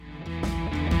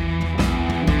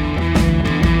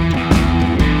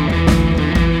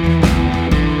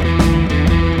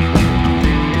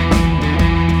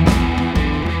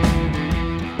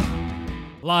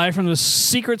Live from the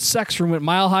secret sex room at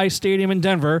Mile High Stadium in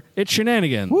Denver, it's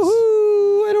Shenanigans.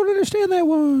 Woohoo! I don't understand that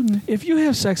one. If you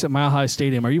have sex at Mile High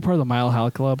Stadium, are you part of the Mile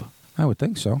High Club? I would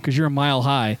think so. Because you're a Mile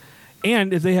High.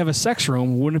 And if they have a sex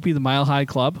room, wouldn't it be the Mile High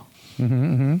Club?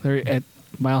 They're at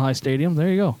Mile High Stadium. There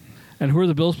you go. And who are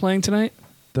the Bills playing tonight?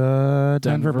 The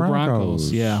Denver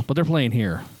Broncos. Yeah, but they're playing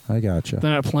here. I gotcha.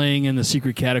 They're not playing in the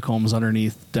secret catacombs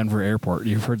underneath Denver Airport.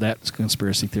 You've heard that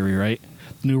conspiracy theory, right?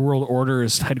 The New World Order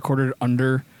is headquartered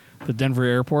under the Denver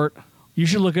Airport. You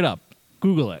should look it up.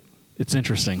 Google it. It's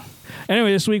interesting.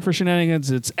 Anyway, this week for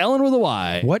Shenanigans, it's Allyn with a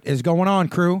Y. What is going on,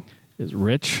 crew? Is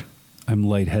Rich. I'm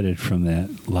lightheaded from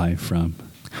that live from.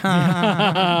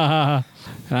 And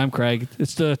I'm Craig.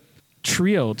 It's the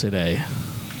trio today.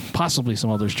 Possibly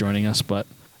some others joining us, but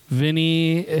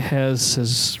Vinny has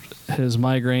his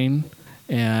migraine,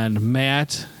 and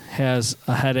Matt has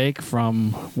a headache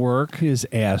from work. His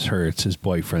ass hurts. His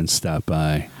boyfriend stopped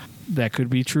by. That could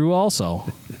be true also.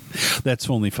 That's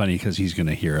only funny because he's going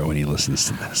to hear it when he listens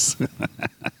to this.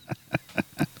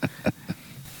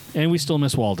 And we still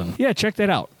miss Walden. Yeah, check that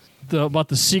out. About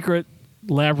the secret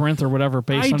labyrinth or whatever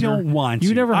based I don't want to.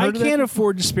 You never heard of I can't that?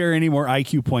 afford to spare any more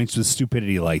IQ points with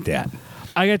stupidity like that.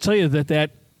 I got to tell you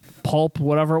that pulp,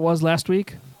 whatever it was last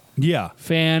week, Yeah.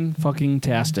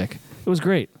 fan-fucking-tastic. It was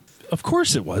great. Of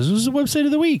course it was. It was the website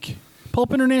of the week.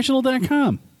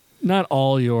 Pulpinternational.com. Not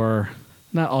all your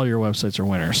websites are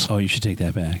winners. Oh, you should take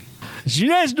that back.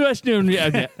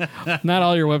 Not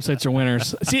all your websites are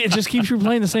winners. See, it just keeps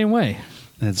replaying the same way.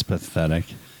 That's pathetic.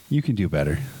 You can do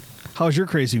better. How was your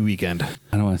crazy weekend?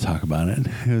 I don't want to talk about it.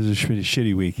 It was a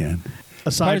shitty weekend.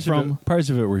 Aside from... Parts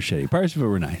of it were shitty. Parts of it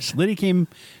were nice. Liddy came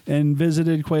and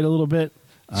visited quite a little bit.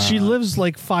 She lives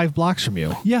like 5 blocks from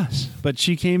you. Yes, but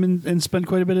she came and spent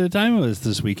quite a bit of time with us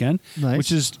this weekend, Nice.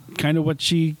 which is kind of what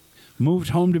she moved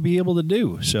home to be able to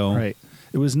do. So Right.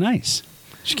 It was nice.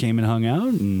 She came and hung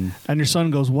out. And your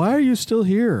son goes, "Why are you still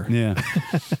here?" yeah.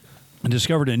 I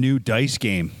discovered a new dice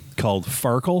game called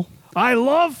Farkle. I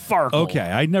love Farkle. Okay,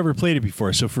 I'd never played it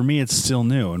before, so for me it's still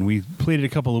new. And we played it a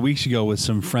couple of weeks ago with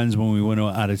some friends when we went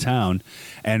out of town,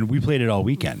 and we played it all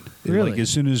weekend. Really? Like as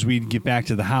soon as we'd get back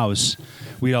to the house,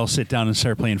 we'd all sit down and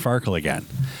start playing Farkle again.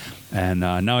 And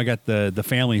now I got the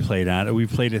family played on it.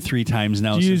 We've played it 3 times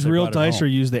now. Do you since use I real brought it dice home. or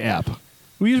use the app?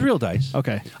 We use real dice.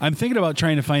 Okay. I'm thinking about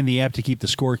trying to find the app to keep the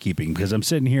scorekeeping because I'm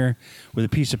sitting here with a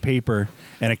piece of paper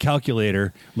and a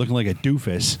calculator looking like a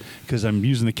doofus because I'm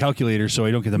using the calculator so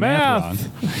I don't get the math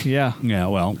wrong. Yeah. Yeah,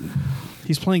 well.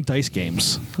 He's playing dice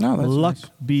games. No, that's Luck nice.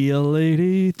 be a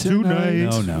lady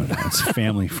tonight. No. It's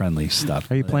family-friendly stuff.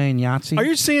 Are you playing Yahtzee? Are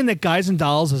you saying that Guys and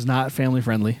Dolls is not family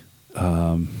friendly?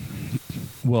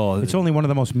 Well, It's only one of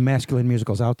the most masculine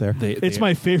musicals out there. It's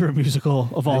my favorite musical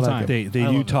of all like time. They I do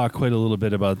love it. talk quite a little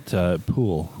bit about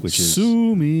pool, which is...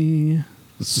 Sue me.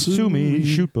 Sue me,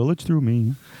 shoot bullets through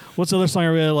me. What's the other song I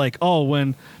really like? Oh,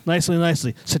 when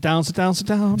nicely, sit down. Sit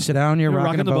down, you're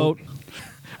rocking the a boat.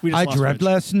 We just I lost dreamt Rich.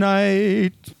 last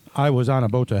night I was on a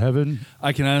boat to heaven.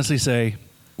 I can honestly say,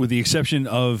 with the exception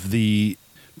of the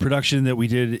production that we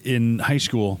did in high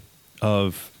school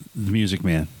of The Music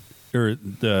Man, or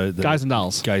the Guys and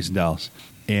Dolls. Guys and Dolls,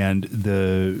 and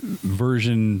the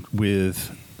version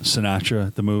with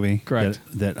Sinatra, the movie, Correct.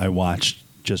 that I watched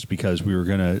just because we were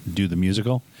going to do the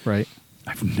musical. Right.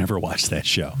 I've never watched that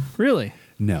show. Really?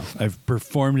 No, I've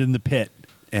performed in the pit,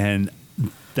 and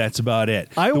that's about it.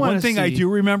 I the wanna one thing I see- do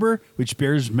remember, which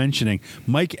bears mentioning,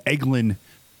 Mike Eglin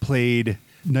played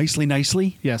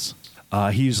Nicely. Yes.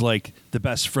 He's like the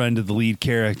best friend of the lead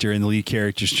character, and the lead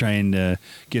character's trying to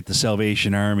get the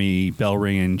Salvation Army bell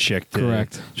ringing chick to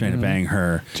Correct. trying to bang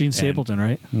her. Gene Stapleton,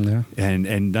 right? Yeah.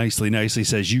 And nicely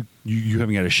says you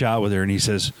haven't got a shot with her, and he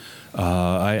says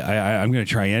I'm going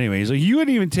to try anyway. He's like, you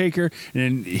wouldn't even take her,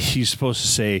 and he's supposed to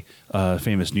say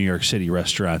famous New York City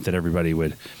restaurant that everybody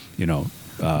would,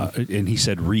 and he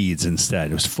said Reed's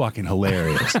instead. It was fucking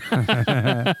hilarious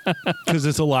because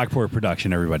it's a Lockport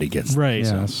production. Everybody gets Right.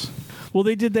 Yes. Well,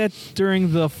 they did that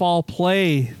during the fall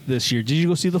play this year. Did you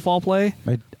go see the fall play?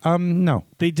 No.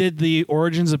 They did the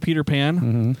origins of Peter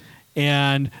Pan,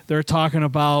 and they're talking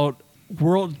about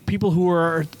people who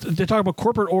are. They talk about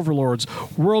corporate overlords,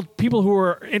 people who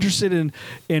are interested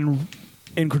in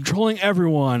controlling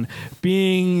everyone,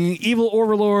 being evil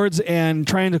overlords and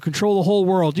trying to control the whole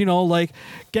world. Like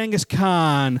Genghis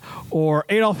Khan or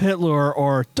Adolf Hitler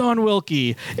or Don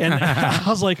Wilkie. And I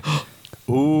was like,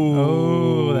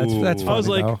 Oh, that's funny, I was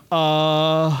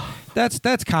like,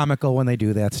 that's comical when they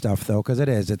do that stuff though, because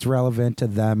it's relevant to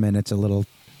them and it's a little.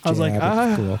 I was like,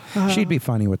 jab. It's cool. She'd be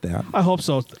funny with that. I hope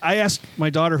so. I asked my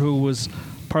daughter, who was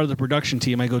part of the production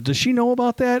team, I go, does she know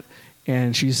about that?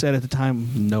 And she said at the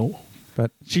time, no. But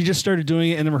She just started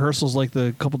doing it in the rehearsals like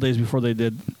the couple days before they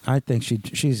did. I think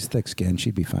she's thick-skinned.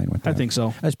 She'd be fine with that. I think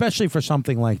so. Especially for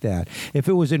something like that. If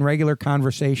it was in regular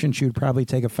conversation, she would probably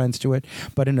take offense to it.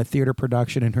 But in a theater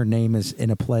production and her name is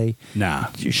in a play, Nah.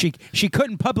 she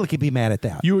couldn't publicly be mad at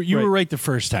that. You were right the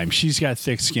first time. She's got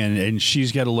thick skin, and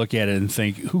she's got to look at it and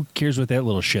think, who cares what that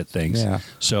little shit thinks? Yeah.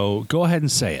 So go ahead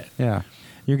and say it. Yeah.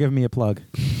 You're giving me a plug.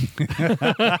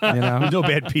 No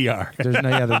bad PR. There's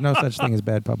no such thing as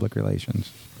bad public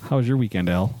relations. How was your weekend,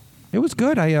 Al? It was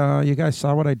good. You guys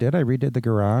saw what I did. I redid the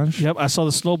garage. Yep, I saw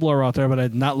the snowblower out there, but I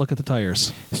did not look at the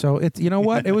tires. So you know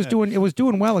what? It was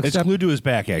doing well. It's Except glued to his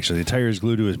back, actually. The tire is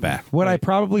glued to his back. what I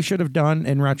probably should have done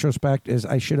in retrospect is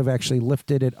I should have actually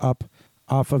lifted it up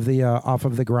off of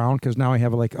the ground, because now I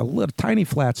have like a little tiny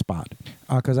flat spot,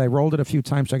 because I rolled it a few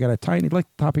times. So I got a tiny, like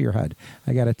the top of your head.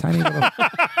 I got a tiny little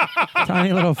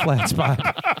tiny little flat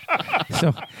spot.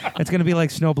 So it's going to be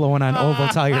like snow blowing on oval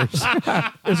tires.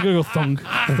 It's going to go thunk,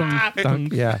 thunk,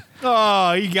 thunk. Yeah.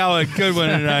 Oh, you got a good one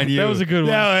on you. That was a good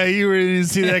one. No, you didn't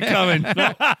see that coming.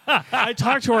 I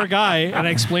talked to our guy, and I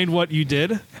explained what you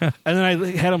did, and then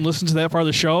I had him listen to that part of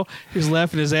the show. He's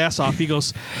laughing his ass off. He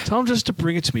goes, tell him just to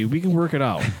bring it to me. We can work it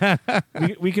out.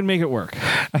 we can make it work.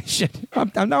 I should.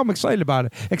 I'm excited about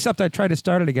it. Except I tried to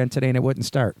start it again today and it wouldn't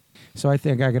start. So I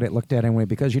think I got it looked at anyway,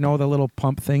 because you know the little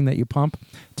pump thing that you pump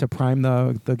to prime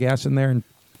the gas in there and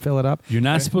fill it up. You're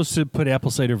not supposed to put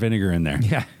apple cider vinegar in there.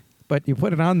 Yeah, but you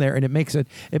put it on there and it makes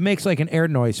like an air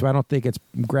noise. So I don't think it's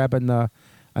grabbing the.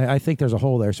 I think there's a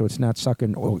hole there, so it's not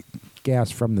sucking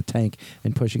gas from the tank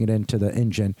and pushing it into the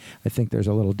engine. I think there's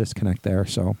a little disconnect there,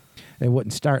 so it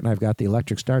wouldn't start. And I've got the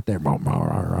electric start there,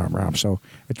 so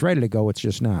it's ready to go. It's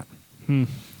just not.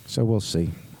 So we'll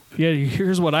see. Yeah,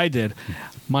 here's what I did.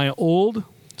 My old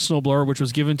snowblower, which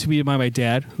was given to me by my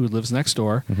dad, who lives next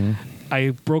door, I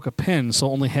broke a pin, so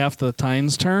only half the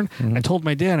tines turn. I told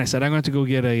my dad, I said, I'm going to have to go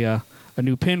get a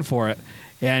new pin for it.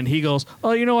 And he goes,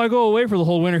 oh, I go away for the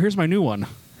whole winter. Here's my new one.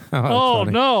 Oh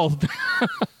no.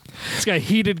 It's got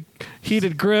heated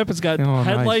grip. It's got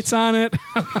headlights on it.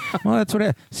 Well, that's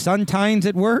what sometimes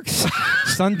it works.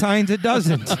 Sometimes it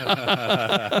doesn't.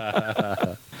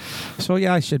 So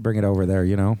yeah, I should bring it over there,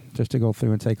 just to go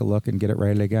through and take a look and get it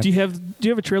ready again. Do you have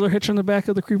a trailer hitch on the back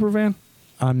of the creeper van?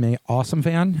 On my awesome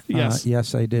van? Yes.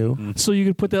 Yes, I do. So you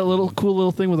could put that cool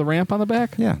little thing with a ramp on the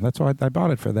back? Yeah, that's why I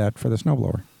bought it for the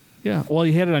snowblower. Yeah. Well,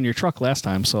 you had it on your truck last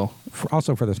time, so.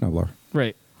 Also for the snowblower.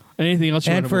 Right. Anything else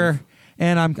you want to move?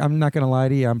 And I'm not going to lie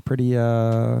to you, I'm pretty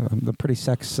sexified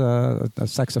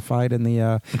in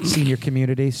the senior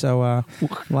community. So a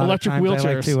lot electric of times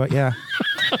wheelchairs. I like to,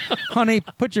 honey,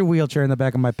 put your wheelchair in the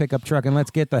back of my pickup truck and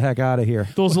let's get the heck out of here.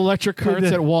 Those electric carts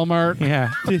at Walmart.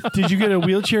 Yeah. Did you get a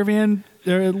wheelchair van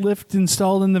lift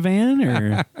installed in the van,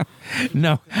 or?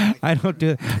 No, I don't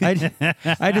do it.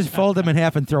 I just fold them in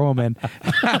half and throw them in.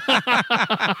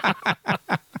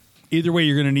 Either way,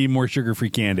 you're going to need more sugar-free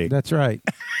candy. That's right.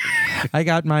 I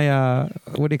got my,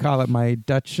 my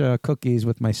Dutch cookies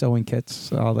with my sewing kits.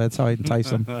 So that's how I entice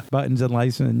them. Buttons and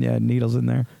lice and needles in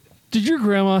there. Did your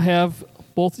grandma have,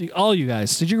 all you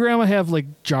guys, did your grandma have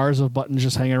like jars of buttons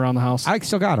just hanging around the house? I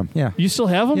still got them, yeah. You still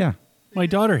have them? Yeah. My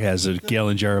daughter has a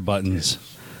gallon jar of buttons.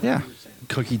 Yeah.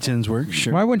 Cookie tins work,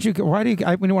 sure. Why wouldn't you,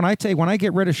 when I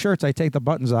get rid of shirts, I take the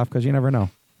buttons off because you never know.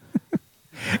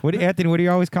 Anthony, what do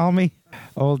you always call me?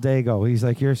 Old Dago. He's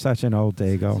like, you're such an old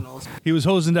Dago. He was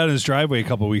hosing down his driveway a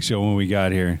couple weeks ago when we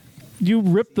got here. You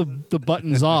ripped the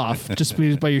buttons off just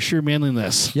by your sheer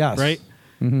manliness. Yes. Right?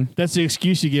 Mm-hmm. That's the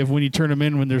excuse you give when you turn them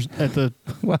in when there's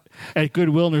at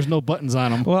Goodwill and there's no buttons on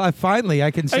them. Well, I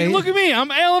can say, hey, look at me, I'm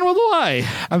Allyn with a Y.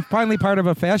 I'm finally part of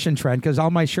a fashion trend because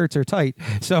all my shirts are tight.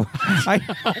 So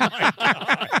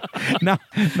now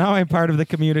I'm part of the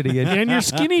community. And your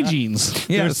skinny jeans.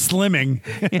 Yeah. They're slimming.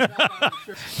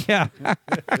 Yeah.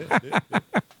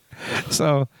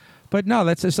 But no,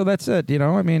 that's it.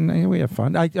 I mean, we have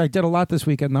fun. I did a lot this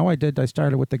weekend, though. I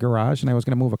started with the garage, and I was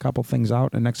going to move a couple things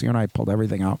out, and next thing you know, I pulled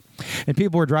everything out. And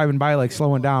people were driving by, like,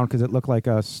 slowing down because it looked like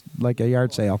a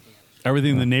yard sale.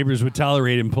 Everything the neighbors would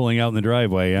tolerate him pulling out in the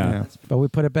driveway, yeah. But we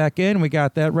put it back in. We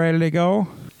got that ready to go.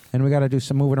 And we got to do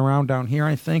some moving around down here,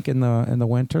 I think, in the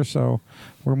winter. So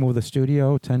we'll move the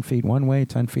studio 10 feet one way,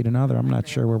 10 feet another. I'm not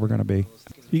sure where we're going to be.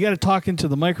 You got to talk into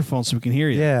the microphone so we can hear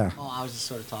you. Yeah. Oh, I was just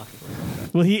sort of talking.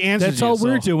 Well, he answered. That's all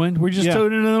we're doing. We're just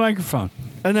talking into the microphone.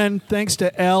 And then thanks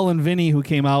to Al and Vinny who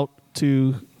came out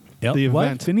to the event.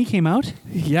 What? Vinny came out?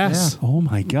 Yes. Yeah. Oh,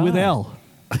 my God. With Al.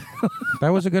 That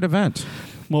was a good event.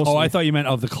 Mostly. Oh, I thought you meant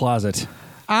of the closet.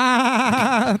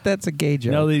 That's a gay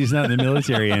joke. No, that he's not in the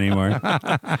military anymore.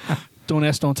 Don't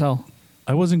ask, don't tell.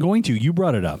 I wasn't going to. You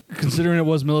brought it up. Considering it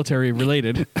was military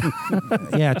related.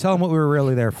 Yeah, tell them what we were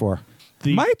really there for.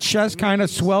 My chest kind of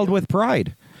swelled with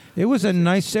pride. It was a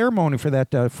nice ceremony for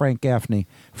that Frank Gaffney.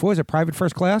 What was it, private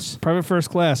first class? Private first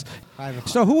class.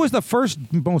 So who was the first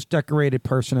most decorated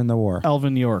person in the war?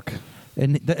 Alvin York.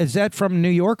 And is that from New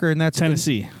York or that's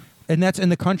Tennessee? And that's in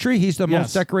the country? He's the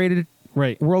most decorated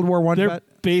World War I They're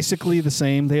vet? basically the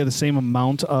same. They have the same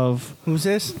amount of... Who's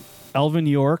this? Alvin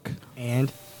York. And?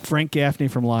 Frank Gaffney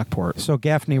from Lockport. So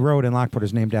Gaffney Road in Lockport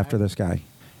is named after this guy.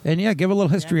 And yeah, give a little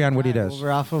history on what he does.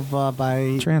 Over off of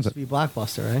by Transit.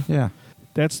 Blockbuster, right? Yeah.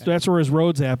 That's where his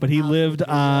road's at, but he lived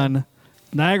on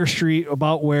Niagara Street,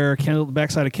 about where the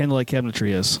backside of Candlelight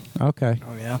Cabinetry is. Okay.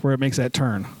 Oh, yeah. Where it makes that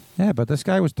turn. Yeah, but this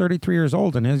guy was 33 years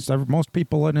old, and most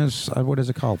people in his, what is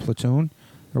it called, platoon?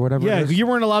 Or whatever Yeah, it is. you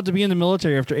weren't allowed to be in the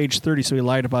military after age 30, so he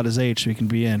lied about his age so he can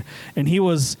be in. And he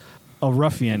was a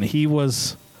ruffian. He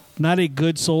was not a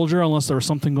good soldier unless there was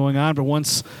something going on, but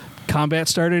once combat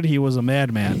started, he was a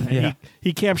madman. And Yeah.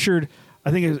 he captured,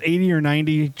 I think it was 80 or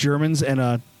 90 Germans and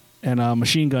a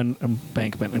machine gun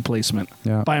embankment emplacement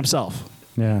by himself.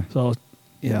 Yeah. So,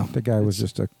 yeah. The guy was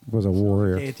just was a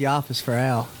warrior. Hey, at the office for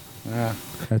Al. Yeah.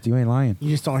 You ain't lying.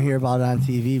 You just don't hear about it on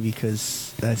TV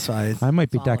because that's why. I might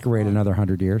be decorated another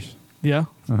 100 years. Yeah?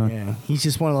 Uh-huh. Yeah. He's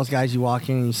just one of those guys you walk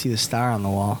in and you see the star on the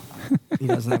wall. He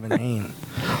doesn't have a name.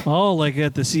 Oh, like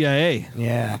at the CIA.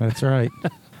 Yeah. That's right.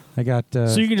 I got...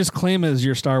 so you can just claim it as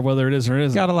your star whether it is or it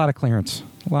isn't. Got a lot of clearance.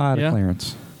 A lot of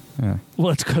clearance. Yeah.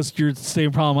 Well, it's because you're the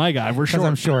same problem I got. We're short.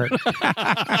 I'm short.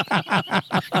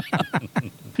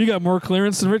 You got more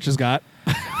clearance than Rich has got.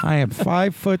 I am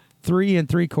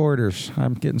 5'3"3/4.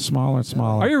 I'm getting smaller and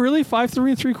smaller. Are you really 5'3"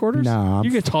 and 3/4? No,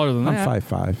 you get taller than that. I'm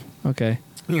 5'5". Okay.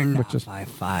 You're not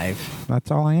 5'5".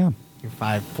 That's all I am. You're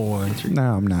 5'4" and 3.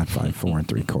 No, I'm not 5'4" and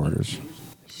 3/4.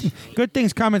 Good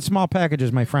things come in small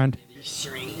packages, my friend. You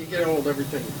get old,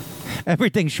 everything.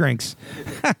 Everything shrinks.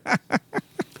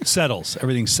 Settles.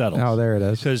 Everything settles. Oh, there it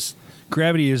is. Because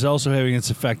gravity is also having its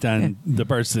effect on the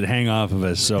parts that hang off of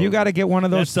us. So you got to get one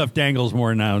of that those. stuff dangles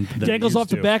more now. Than Dangles off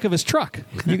the back of his truck.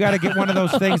 You got to get one of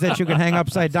those things that you can hang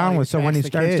upside down with. So when you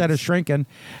start instead of shrinking,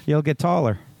 you'll get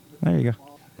taller. There you go.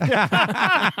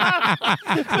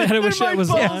 I wish I was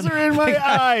balls are in my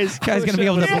eyes. Guy's gonna be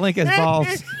able to blink his balls.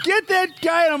 Get that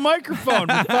guy on a microphone,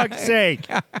 for fuck's sake.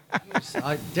 There.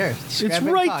 It's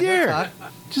right there.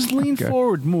 Just lean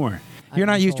forward more. You're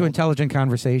not used to intelligent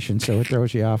conversation, so it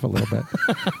throws you off a little bit.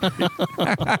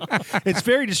 It's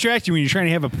very distracting when you're trying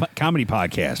to have a comedy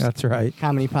podcast. That's right.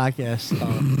 Comedy podcast.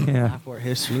 Yeah. Lockport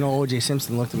history. You know, O.J.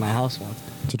 Simpson looked at my house once.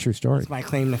 It's a true story. It's my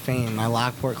claim to fame. My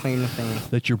Lockport claim to fame.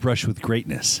 That's your brush with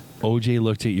greatness. OJ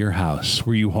looked at your house.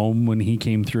 Were you home when he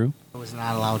came through? I was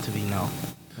not allowed to be, no.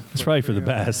 It's probably for the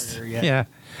best. Yeah.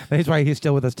 That's why he's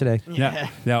still with us today. Yeah.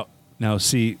 Now,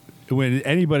 see, when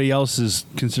anybody else is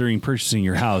considering purchasing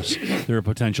your house, they're a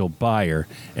potential buyer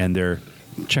and they're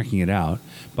checking it out.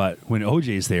 But when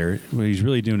OJ's there, what he's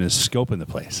really doing is scoping the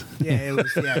place. Yeah, it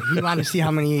was. Yeah, he wanted to see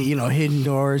how many, hidden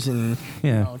doors and,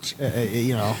 Where to,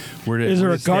 Is there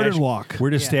where a to garden stash- walk?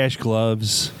 Where to stash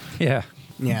gloves. Yeah.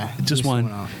 Yeah, Just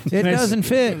one. It doesn't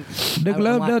fit. The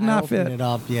glove does not Open fit. it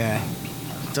up. Yeah,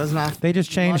 it does not. They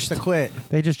just changed. To quit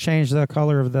They just changed the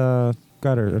color of the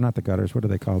gutters, or not the gutters. What do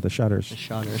they call it? The shutters? the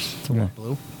shutters to Yeah.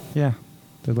 blue. Yeah,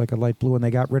 they're like a light blue, and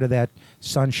they got rid of that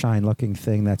sunshine-looking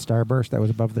thing, that starburst that was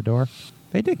above the door.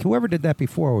 They did. Whoever did that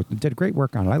before did great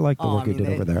work on it. I like the work he did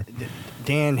over there.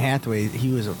 Dan Hathaway,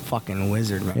 he was a fucking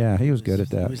wizard, man. Yeah, he was good at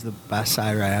that. He was the best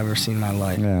cider I ever seen in my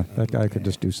life. Yeah, that guy could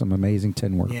just do some amazing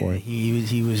tin work for Yeah, you.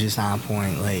 he was just on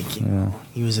point. Like, you know,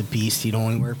 he was a beast. He'd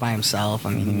only work by himself. I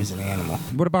mean, he was an animal.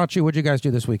 What about you? What'd you guys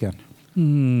do this weekend?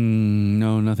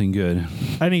 No, nothing good.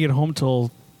 I didn't get home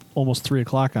till almost 3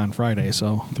 o'clock on Friday,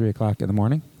 so 3 o'clock in the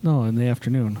morning? no, in the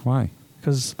afternoon. Why?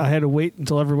 Because I had to wait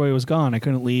until everybody was gone. I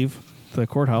couldn't leave the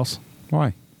courthouse.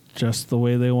 Why? Just the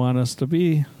way they want us to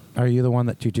be. Are you the one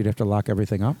that you'd have to lock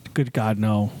everything up? Good God,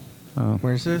 no. Oh,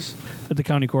 Where's this? At the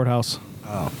county courthouse.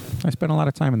 Oh. I spent a lot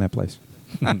of time in that place.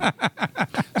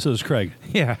 So does Craig.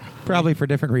 Yeah, probably for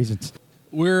different reasons.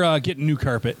 We're getting new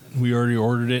carpet. We already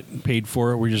ordered it and paid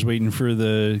for it. We're just waiting for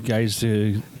the guys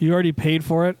to... You already paid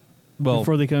for it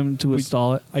before they come to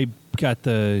install it? I got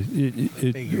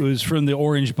it was from the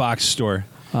Orange Box store.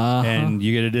 And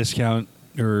you get a discount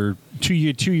or 2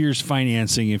 years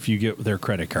financing if you get their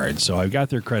credit card. So I've got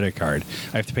their credit card.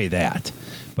 I have to pay that.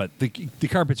 But the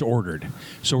carpet's ordered.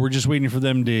 So we're just waiting for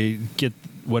them to get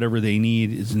whatever they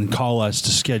need and call us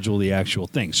to schedule the actual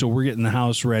thing. So we're getting the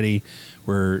house ready.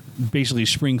 We're basically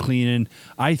spring cleaning.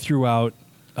 I threw out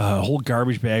a whole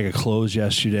garbage bag of clothes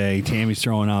yesterday. Tammy's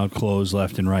throwing out clothes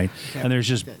left and right. And there's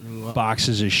just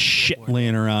boxes of shit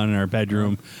laying around in our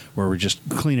bedroom where we're just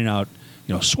cleaning out,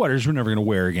 sweaters we're never going to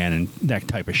wear again and that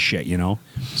type of shit,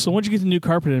 So once you get the new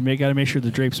carpet in, got to make sure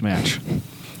the drapes match.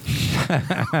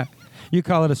 You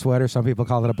call it a sweater. Some people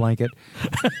call it a blanket.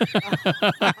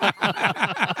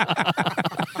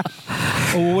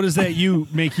 Oh, what does that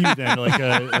make you then? Like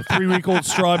a 3-week-old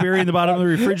strawberry in the bottom of the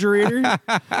refrigerator?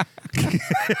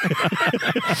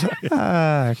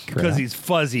 Because he's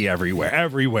fuzzy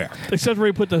everywhere. Except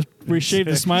where he shaved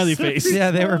the smiley face.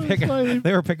 Yeah, they were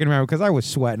picking around because I was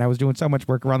sweating. I was doing so much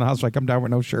work around the house, so I come down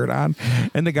with no shirt on.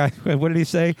 And the guy, what did he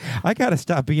say? I got to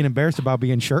stop being embarrassed about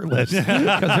being shirtless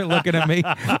because they're looking at me.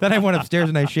 Then I went upstairs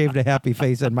and I shaved a happy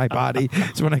face in my body.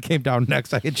 So when I came down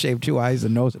next, I had shaved 2 eyes, a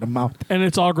nose, and a mouth. And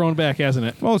it's all grown back, hasn't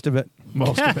it? Most of it.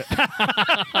 Most of it.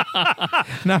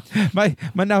 Now,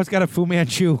 now it's got a Fu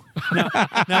Manchu.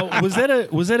 Now, was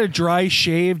that a dry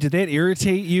shave? Did that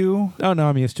irritate you? Oh no,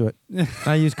 I'm used to it.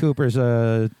 I use Cooper's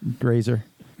razor.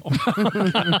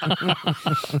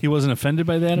 He wasn't offended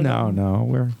by that?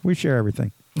 No, we share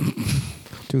everything.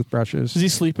 Toothbrushes. Is he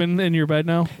sleeping in your bed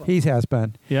now? He has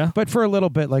been. Yeah. But for a little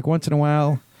bit, like once in a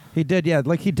while, he did. Yeah,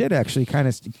 like he did actually kind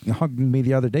of hug me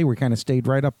the other day. We kind of stayed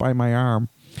right up by my arm.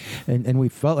 And we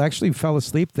fell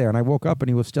asleep there, and I woke up and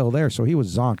he was still there, so he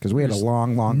was zonked because we had a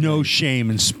long no shame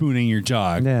in spooning your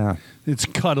dog. Yeah, it's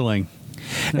cuddling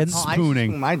and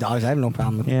spooning. My dogs, I have no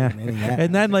problem with that.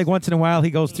 And then like once in a while he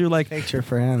goes through like picture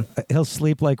for him. He'll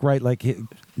sleep like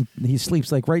he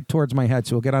sleeps like right towards my head,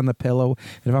 so he'll get on the pillow,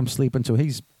 and if I'm sleeping, so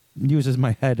he uses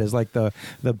my head as like the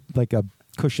like a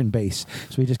cushion base,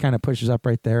 so he just kind of pushes up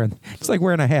right there, and it's like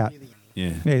wearing a hat.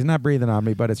 Yeah, he's not breathing on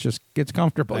me, but it's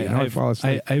comfortable. I fall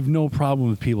asleep. I have no problem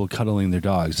with people cuddling their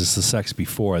dogs. It's the sex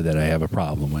before that I have a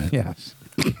problem with. Yes.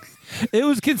 It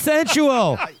was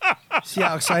consensual. See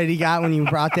how excited he got when you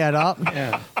brought that up?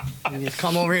 Yeah. And he's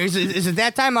come over here. Is it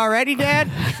that time already, Dad?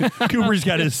 Cooper's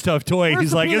got his stuffed toy. Where's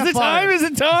He's the like, peanut is it time? butter?" Is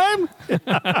it time?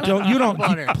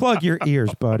 You plug your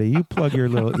ears, buddy. You plug your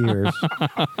little ears.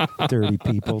 Dirty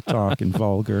people talking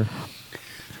vulgar.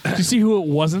 Did you see who it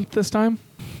wasn't this time?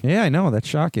 Yeah, I know. That's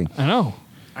shocking. I know. All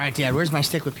right, Dad, where's my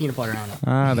stick with peanut butter on it?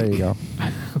 Ah, there you go.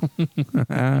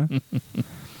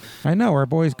 I know. Our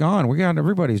boy's gone.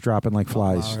 Everybody's dropping like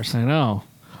flies. I know.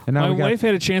 And now my wife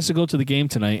had a chance to go to the game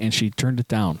tonight, and she turned it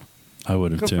down. I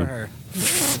would have Good too. for her.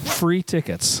 Free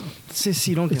tickets. It's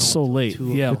you don't get It's so late.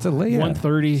 Yeah, It's a late.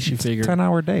 1:30. She figured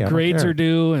 10-hour day. I don't grades care. are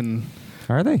due, and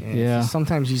Are they? Yeah.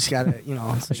 Sometimes you just gotta,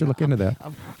 I should look into that.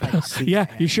 yeah,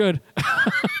 you should.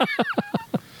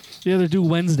 Yeah, they're due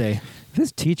Wednesday.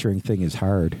 This teaching thing is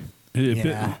hard.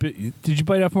 Yeah. Did you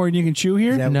bite off more than you can chew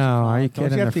here? No, are you Don't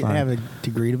kidding? you have They're to fine. have a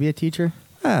degree to be a teacher?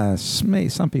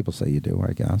 Some people say you do,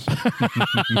 I guess.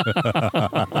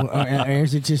 Or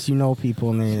is it just people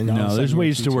and they No, there's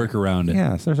ways to work around it.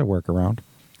 Yes, there's a workaround.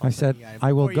 I said,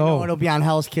 I will go. It'll be on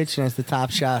Hell's Kitchen as the top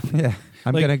chef. Yeah,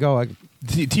 I'm Like- going to go.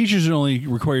 Teachers are only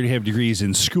required to have degrees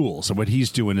in school, so what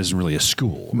he's doing isn't really a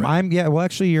school. Right? Well,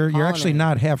 actually, you're actually Culinary.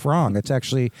 not half wrong. It's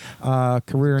actually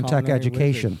career and tech Culinary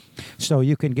education. So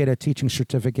you can get a teaching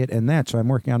certificate in that. So I'm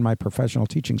working on my professional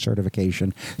teaching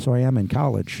certification. So I am in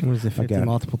college. Was it 50 again.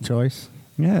 multiple choice?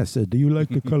 Yes. Do you like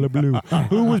the color blue?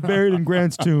 Who was buried in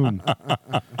Grant's tomb?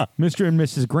 Mr. and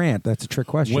Mrs. Grant. That's a trick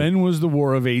question. When was the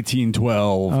War of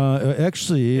 1812?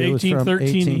 Actually, it was from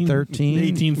 1813,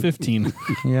 1815.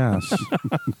 Yes.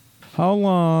 How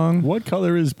long? What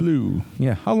color is blue?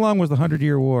 Yeah. How long was the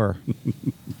 100-Year War?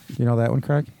 You know that one,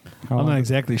 Craig? How I'm long? not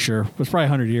exactly sure. It was probably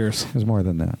 100 years. It was more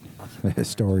than that. A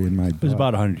historian, my It was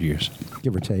about 100 years.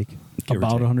 give or take. Give or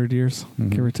About take. 100 years,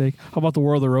 give or take. How about the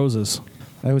War of the Roses?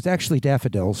 It was actually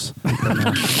daffodils.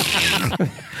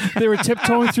 They were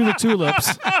tiptoeing through the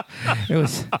tulips. It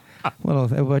was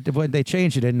when they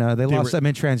changed it, and they lost them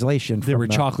in translation. They from were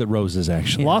the- chocolate roses,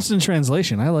 actually. Lost in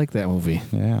Translation. I like that movie.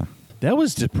 Yeah. That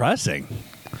was depressing.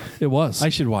 It was. I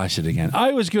should watch it again.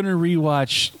 I was going to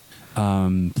rewatch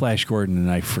Flash Gordon,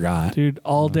 and I forgot. Dude,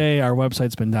 all day our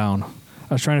website's been down.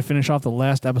 I was trying to finish off the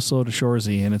last episode of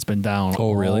Shoresy, and it's been down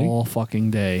Oh, really? all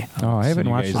fucking day. Oh, I haven't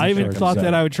you watched guys- it. I even Shoresy. thought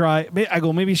that I would try. I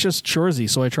go, maybe it's just Shoresy.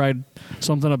 So I tried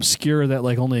something obscure that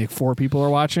like only 4 people are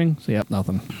watching. So yep,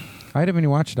 nothing. I didn't even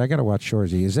watch it. I got to watch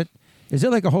Shoresy. Is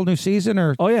it like a whole new season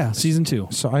or? Oh yeah, season 2.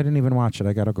 So I didn't even watch it.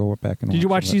 I got to go back and. Did you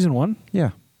watch it. season 1? Yeah,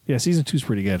 Yeah, season 2's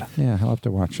pretty good. yeah. I'll have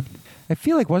to watch it. I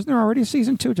feel like wasn't there already a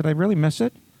season 2? Did I really miss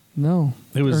it? No.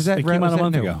 It Or was. is that- It came was out a that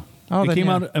month new? ago. Oh, it then, came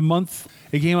yeah. out a month.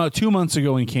 It came out 2 months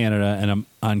ago in Canada and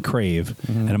on Crave,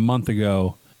 and a month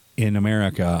ago in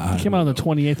America. It came out on the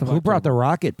 28th of Who brought the October.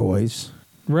 Rocket Boys?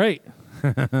 Right.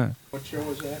 What show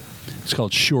was that? It's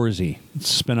called Shoresy.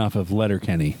 It's a spinoff of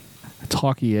Letterkenny. It's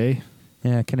hockey, eh?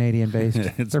 Yeah, Canadian-based.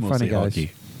 It's They're funny mostly guys.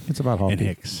 hockey. It's about hockey. And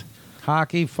Hicks.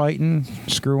 Hockey, fighting,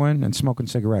 screwing, and smoking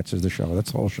cigarettes is the show.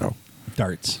 That's the whole show.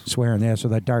 Darts. Swearing, yeah. So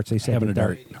that darts, they say Having the a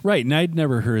dart. Right, and I'd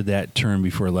never heard that term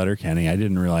before Letterkenny. I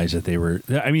didn't realize that they were...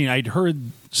 I mean, I'd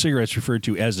heard cigarettes referred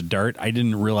to as a dart. I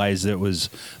didn't realize that it was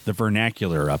the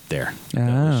vernacular up there.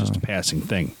 That was just a passing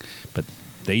thing. But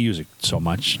they use it so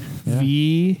much.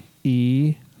 Yeah.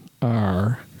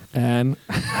 VERN.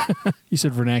 You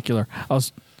said vernacular. I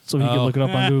was so he could look it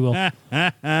up on Google.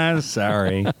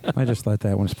 Sorry. I just let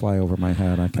that one fly over my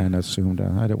head. I kind of assumed.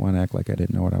 I didn't want to act like I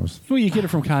didn't know what I was. Well, you get it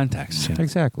from context. You know?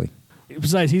 Exactly.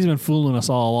 Besides, he's been fooling us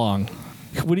all along.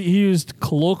 He used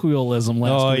colloquialism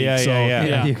last week.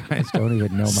 yeah. You guys don't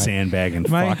even know my... Sandbagging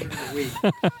My-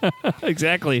 fuck.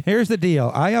 Exactly. Here's the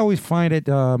deal. I always find it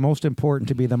most important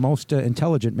to be the most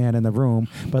intelligent man in the room,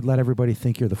 but let everybody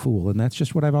think you're the fool. And that's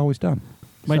just what I've always done.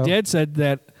 My So- dad said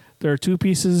that there are two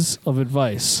pieces of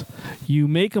advice. You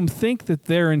make them think that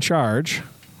they're in charge,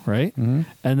 right? Mhm.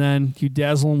 And then you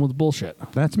dazzle them with bullshit.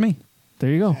 That's me. There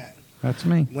you go. That's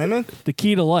me. Women? The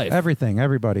key to life. Everything,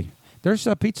 everybody. There's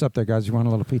pizza up there, guys. You want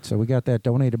a little pizza? We got that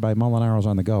donated by Molinaro's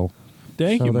on the go.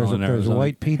 Thank so you, there's Molinaro's a on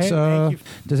white the- pizza.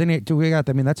 Hey, Do we got?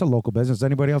 I mean, that's a local business. Does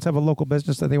anybody else have a local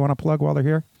business that they want to plug while they're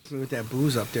here? With that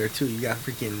booze up there, too. You got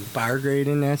freaking bar grade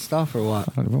in that stuff, or what?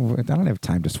 I don't have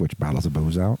time to switch bottles of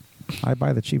booze out. I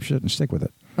buy the cheap shit and stick with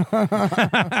it.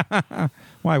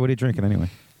 Why? What are you drinking anyway?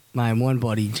 My one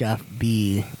buddy, Jeff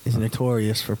B., is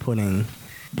notorious for putting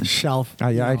the shelf.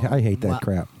 I hate that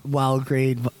crap. Wild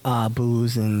grade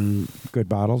booze and Good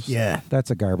bottles. Yeah.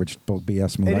 That's a garbage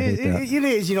BS move. I hate that. it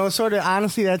is, sort of,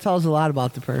 honestly, that tells a lot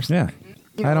about the person. Yeah.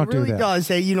 I don't it really do that. does.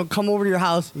 Say, come over to your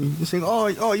house and you say, oh,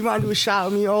 you want to do a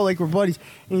shot with me? Oh, like we're buddies.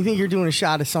 And you think you're doing a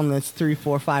shot of something that's $300,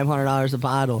 $400, $500 a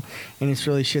bottle, and it's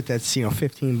really shit that's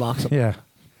 $15 a Yeah.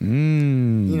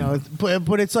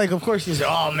 But it's like, of course, you say,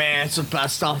 oh man, it's the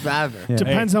best stuff ever. Yeah.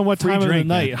 Depends on what free time of the drink,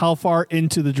 night, man. how far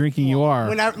into the drinking you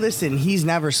are. Listen, he's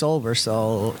never sober,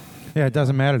 so Yeah, it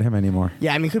doesn't matter to him anymore.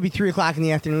 yeah. I mean, it could be 3 o'clock in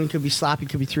the afternoon, it could be sloppy, it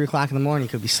could be 3 o'clock in the morning,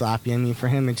 it could be sloppy. I mean, for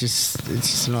him, it's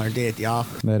just another day at the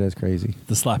office. That is crazy.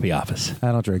 The sloppy office.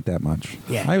 I don't drink that much.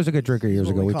 Yeah. I was a good drinker years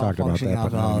That's what ago. we We call talked about that, functioning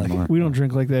but not alcoholic. anymore. We don't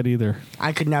drink like that either.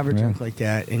 I could never Yeah. drink like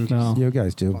that. And No. You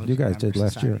guys do. You guys did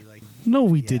last year. No,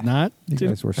 we did not. You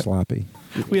guys were sloppy.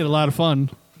 We had a lot of fun.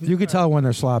 You could tell when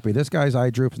they're sloppy. This guy's eye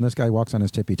droops and this guy walks on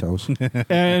his tippy toes.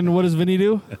 And what does Vinny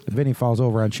do? Vinny falls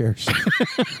over on chairs.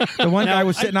 The one guy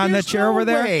was sitting on that there's chair no over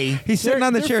there. way. He's sitting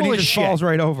on the They're chair and he full of just shit. falls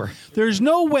right over. There's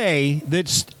no way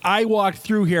that I walked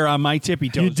through here on my tippy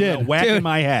toes You did. without whacking Dude.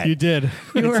 my head. You did.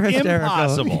 You were It's hysterical.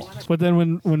 impossible. But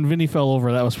then when Vinny fell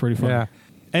over, that was pretty funny. Yeah.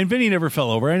 And Vinny never fell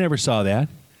over. I never saw that.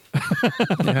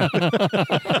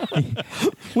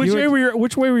 Which way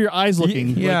were your eyes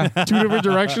looking? Yeah. Like, two different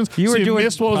directions. You were so doing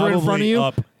missed what was right in front of you.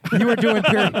 Up. You were doing,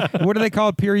 what do they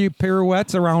call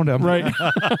pirouettes around him? Right.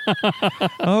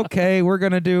 Okay, we're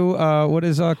going to do, what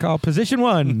is called position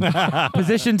 1,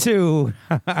 position 2.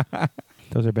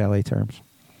 Those are ballet terms.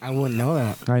 I wouldn't know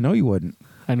that. I know you wouldn't.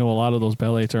 I know a lot of those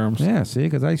ballet terms. Yeah, see,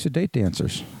 because I used to date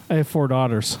dancers. I have 4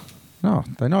 daughters. No,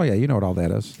 I know, yeah, you know what all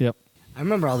that is. Yep. I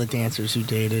remember all the dancers who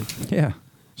dated. Yeah.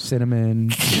 Cinnamon.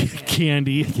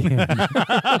 Candy.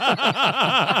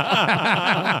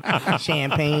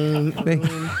 Champagne.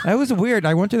 That was weird.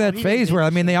 I went through that phase where, I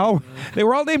mean, they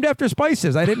were all named after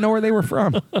spices. I didn't know where they were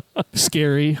from.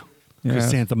 Scary. Yeah.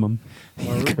 Chrysanthemum.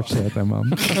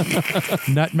 Chrysanthemum.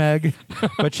 Nutmeg.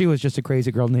 But she was just a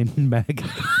crazy girl named Meg.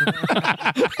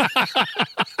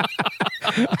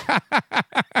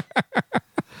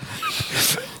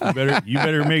 You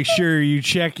better make sure you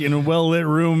check in a well lit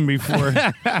room before,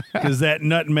 because that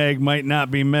nutmeg might not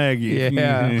be Meg.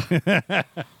 Yeah.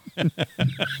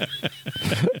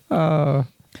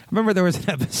 Remember there was an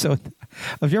episode.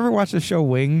 Have you ever watched the show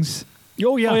Wings?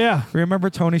 Oh, yeah.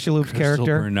 Remember Tony Shalhoub's Crystal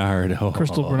character? Bernard. Oh.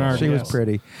 Crystal Bernard. She was Yes.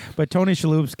 pretty. But Tony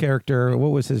Shalhoub's character, what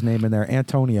was his name in there?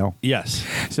 Antonio. Yes.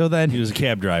 So then He was a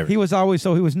cab driver. he was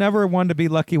never one to be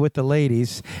lucky with the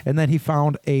ladies. And then he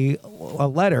found a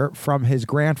letter from his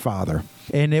grandfather.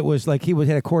 And it was like he had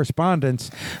a correspondence,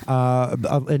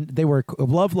 and they were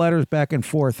love letters back and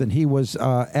forth. And he was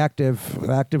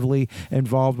actively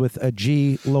involved with a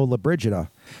G. Lola Brigida.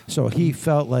 So he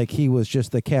felt like he was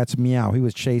just the cat's meow. He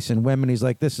was chasing women. He's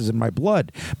like, this is in my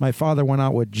blood. My father went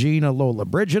out with Gina Lola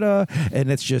Brigida,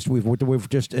 and it's just we've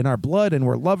just in our blood, and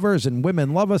we're lovers, and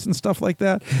women love us and stuff like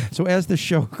that. So as the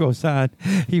show goes on,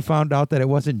 he found out that it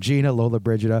wasn't Gina Lola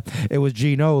Brigida, it was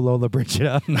Gino Lola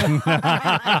Brigida.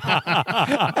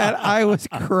 And I was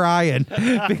crying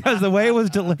because the way it was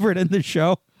delivered in the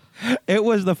show, it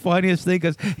was the funniest thing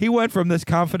because he went from this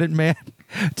confident man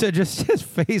to just his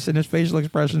face, and his facial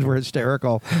expressions were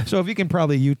hysterical. So if you can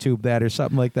probably YouTube that or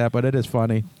something like that, but it is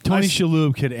funny. Tony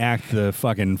Shalhoub could act the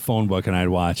fucking phone book, and I'd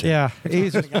watch it. Yeah.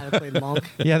 He's the guy that played Monk.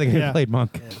 Yeah, the guy Yeah. who played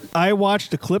Monk. I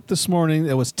watched a clip this morning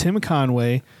that was Tim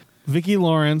Conway, Vicki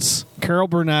Lawrence, Carol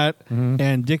Burnett,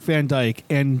 and Dick Van Dyke.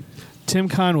 And Tim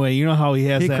Conway, you know how he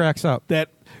has He that cracks up. That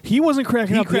he wasn't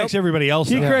cracking He up. cracks everybody else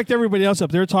He up. cracked everybody else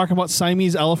up. They were talking about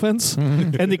Siamese elephants,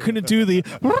 and they couldn't do the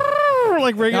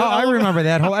like regular. Oh, I elephant. remember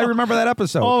that. I remember that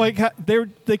episode. Oh my god,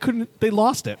 they couldn't. They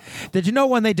lost it. Did you know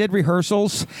when they did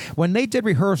rehearsals? When they did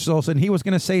rehearsals and he was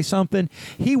going to say something,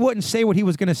 he wouldn't say what he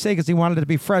was going to say because he wanted it to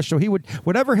be fresh. So he would,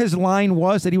 whatever his line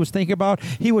was that he was thinking about,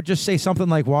 he would just say something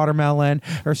like watermelon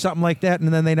or something like that,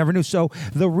 and then they never knew. So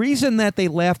the reason that they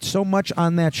laughed so much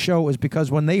on that show is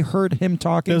because when they heard him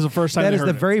talking, That was the first time that they is heard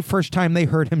the it. very first time they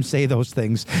heard him say those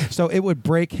things. So it would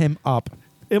break him up.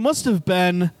 It must have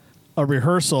been a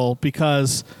rehearsal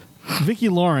because Vicki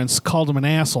Lawrence called him an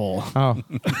asshole. Oh.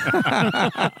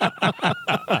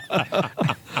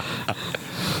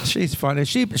 She's funny.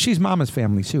 She's Mama's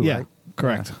Family too, Yeah, right?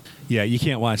 correct. Yeah, you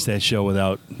can't watch that show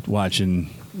without watching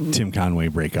Tim Conway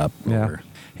break up. Yeah. Over.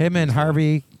 Him and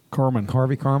Harvey Corman.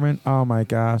 Korman. Oh my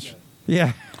gosh.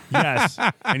 Yeah. Yes,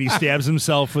 and he stabs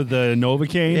himself with the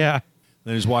Novocaine. Yeah.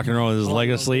 Then he's walking around with his leg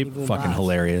asleep. Boom Fucking Bots.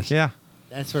 hilarious. Yeah.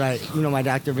 That's what my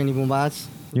Dr. Vinny Boom Bots.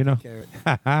 You know.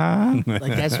 Like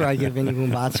that's where I get Vinny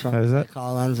Boom Bots from. Is it? I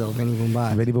call Enzo Vinny Boom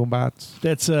Bots. Video boom bots.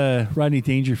 That's Rodney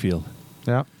Dangerfield.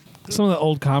 Yeah. Some of the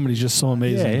old comedy is just so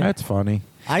amazing. Yeah. That's funny.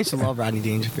 I used to love Rodney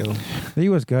Dangerfield. He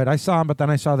was good. I saw him, but then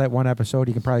I saw that one episode.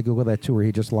 You can probably Google that too, where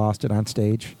he just lost it on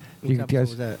stage. Which You episode guys-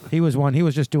 was that? He was one. He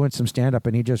was just doing some stand up,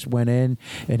 and he just went in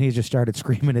and he just started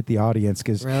screaming at the audience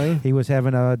because Really? he was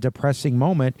having a depressing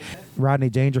moment. Rodney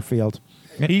Dangerfield,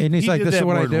 and he's he like, did "This is that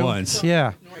what I word do." once.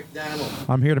 Yeah,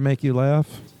 I'm here to make you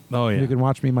laugh. Oh yeah. You can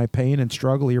watch me my pain and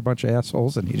struggle. You're a bunch of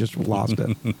assholes, and he just lost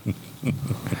it.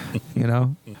 You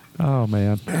know? Oh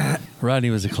man.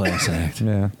 Rodney was a class act.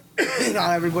 Yeah.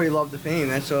 Not everybody loved the fame.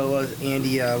 That's what it was.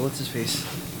 Andy, what's his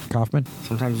face? Kaufman.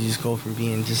 Sometimes you just go from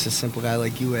being just a simple guy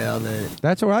like you, Al.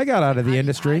 That's what I got out of the How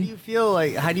industry. do you feel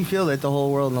that the whole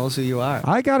world knows who you are?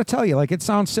 I got to tell you, like, it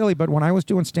sounds silly, but when I was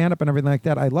doing stand-up and everything like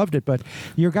that, I loved it. But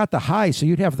you got the highs, so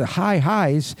you'd have the high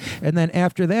highs, and then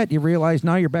after that, you realize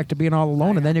now you're back to being all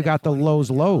alone, and then you got the lows,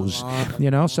 you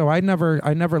know? So I never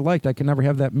liked, I could never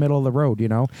have that middle of the road, you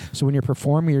know? So when you're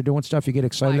performing, you're doing stuff you get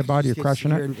excited about, you're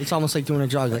crushing it. It's almost like doing a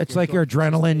drug. It's like your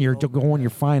adrenaline, you're going, you're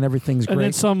fine, everything's And then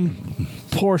great. some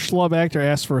poor schlub actor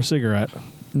asked for a cigarette.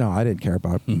 No, I didn't care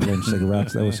about doing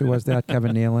cigarettes. Who was that?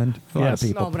 Kevin Nealon? A lot of Yes.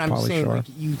 people. No, but I'm Pauly just saying, Shore. like,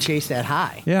 you chase that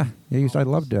high. Yeah, I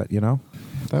loved it, you know?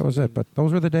 That was it. But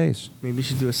those were the days. Maybe you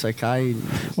should do a psychiatry.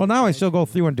 Well, now I still go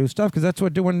through and do stuff because that's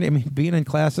what doing. I mean, being in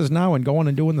classes now and going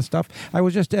and doing the stuff. I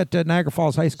was just at Niagara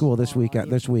Falls High School this week.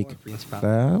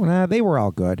 They were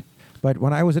all good. But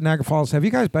when I was at Niagara Falls, have you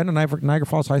guys been to Niagara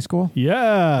Falls High School? Yeah.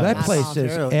 That That's place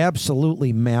is awesome.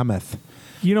 absolutely mammoth.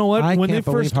 You know what? I When they can't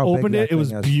believe first how big opened that it, it was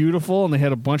thing is. beautiful, and they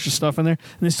had a bunch of stuff in there.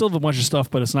 And they still have a bunch of stuff,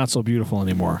 but it's not so beautiful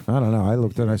anymore. I don't know. I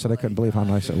looked and I said I couldn't believe how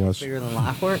nice it was. Bigger than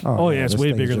Lockport? Oh, yeah, it's this way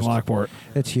thing is bigger than just- Lockport.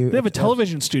 It's huge. They have a It's-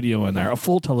 television studio in there, a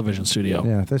full television studio.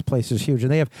 Yeah, this place is huge,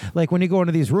 and they have like when you go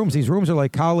into these rooms are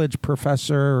like college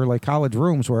professor or like college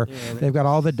rooms where they've got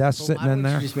all the desks Well, sitting why in don't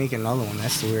you there. just make another one?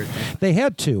 That's the weird thing. They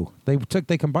had two.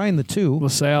 They combined the two.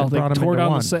 LaSalle. and They brought 'em tore into down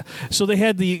one. LaSalle. So they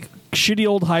had the shitty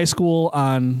old high school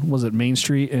on, was it Main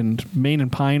Street and Main and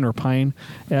Pine or Pine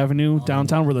Avenue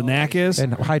downtown where the NAC is?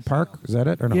 And Hyde Park, is that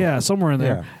it or no? Yeah, somewhere in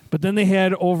there. Yeah. But then they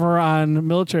had over on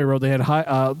Military Road, they had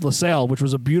LaSalle, which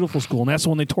was a beautiful school, and that's the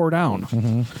one they tore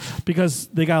down because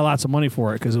they got lots of money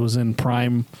for it because it was in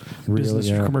prime business,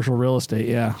 yeah. commercial real estate.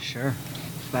 Yeah. Sure.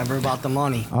 It's never about the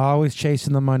money. Always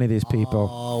chasing the money. These people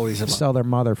Always about sell their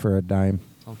mother for a dime.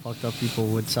 Some fucked up people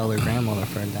would sell their grandmother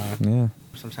for a dime. Yeah,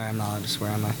 I'm sorry, I'm not allowed to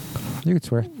swear on my. you could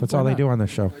swear. That's all they do on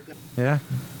this show. Yeah.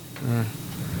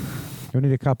 We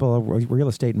need a couple of real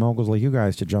estate moguls like you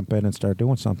guys to jump in and start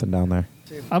doing something down there.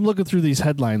 I'm looking through these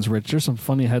headlines, Rich. There's some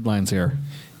funny headlines here.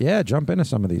 Yeah, jump into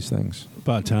some of these things.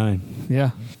 About time.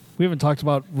 Yeah. We haven't talked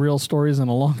about real stories in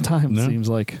a long time, No. it seems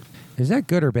like. Is that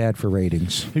good or bad for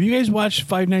ratings? Have you guys watched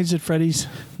Five Nights at Freddy's?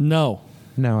 No.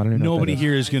 No, I don't even know. Nobody what that is.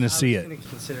 here is going to see I was it. gonna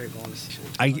consider going to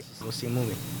see, go see a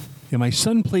movie. Yeah, my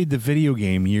son played the video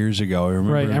game years ago. I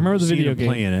remember the seeing video him game.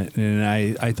 playing it, and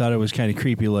I thought it was kind of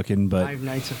creepy looking. But Five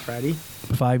Nights at Freddy.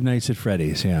 Five Nights at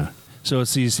Freddy's, yeah. So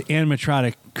it's these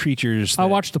animatronic creatures. I that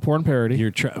watched the porn parody.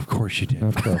 Of course you did.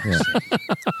 Of course, yeah.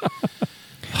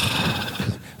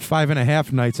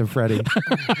 5.5 nights of Freddy.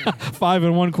 5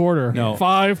 1/4. No.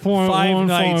 5.15. Five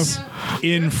Nights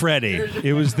in Freddy.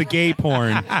 It was the gay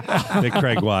porn that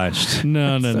Craig watched.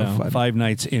 No. funny. Five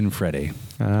Nights in Freddy.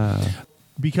 Ah.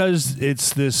 Because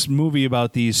it's this movie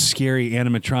about these scary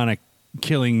animatronic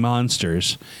killing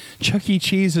monsters, Chuck E.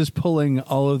 Cheese is pulling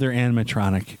all of their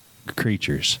animatronic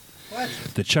creatures. What?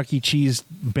 The Chuck E. Cheese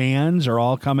bands are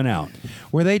all coming out.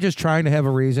 Were they just trying to have a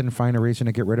reason, find a reason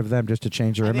to get rid of them just to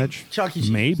change their I think image? Chuck E. Cheese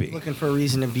Maybe. is looking for a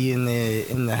reason to be in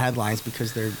the headlines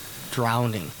because they're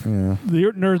drowning. Yeah.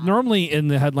 They're normally in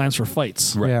the headlines for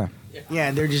fights. Right. Yeah.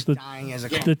 Yeah, they're just dying as a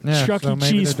The Yeah, Chuck so E.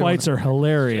 maybe Cheese they're doing fights are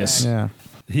hilarious. Yeah.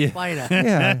 Yeah. spider.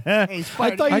 Yeah. Hey,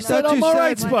 spider. I thought you said thought I'm you all said-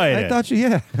 right, Spider. I thought you,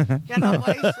 yeah. Yeah, no,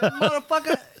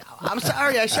 motherfucker. I'm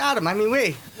sorry, I shot him. I mean,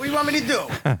 wait, what do you want me to do?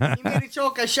 He made a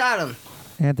joke, I shot him.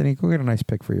 Anthony, go get an ice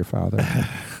pick for your father.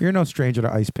 You're no stranger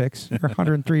to ice picks. You're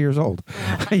 103 years old.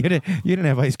 you didn't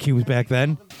have ice cubes back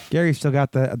then. Gary still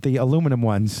got the aluminum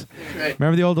ones. Right.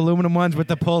 Remember the old aluminum ones with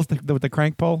the pulls, with the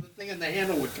crank pull? The thing in the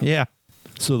handle would come. Yeah.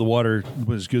 So the water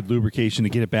was good lubrication to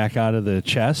get it back out of the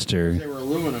chest, or They were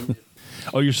aluminum.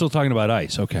 oh, you're still talking about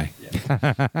ice? Okay.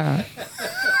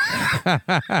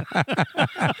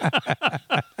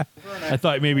 I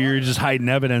thought maybe you were just hiding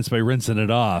evidence by rinsing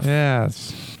it off.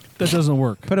 Yes. That doesn't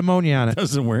work. Put ammonia on it.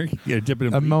 Doesn't work. You gotta dip it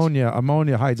in bleach.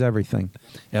 Ammonia hides everything.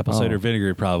 Apple cider Oh.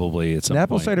 vinegar probably. At some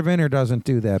Apple point. cider vinegar doesn't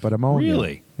do that, but ammonia.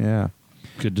 Really? Yeah.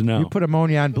 Good to know. You put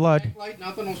ammonia on blood. Backlight,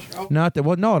 nothing will show. Not that,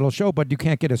 well, no, it'll show, but you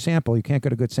can't get a sample. You can't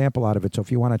get a good sample out of it. So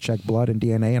if you want to check blood and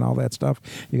DNA and all that stuff,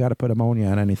 you got to put ammonia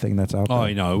on anything that's out Oh, there.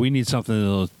 you know, we need something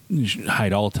that'll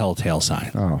hide all telltale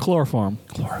signs. Oh. Chloroform.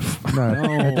 Chloroform.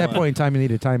 No, at that point in time, you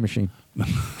need a time machine.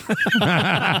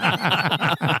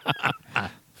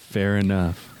 Fair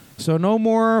enough. So no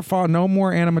more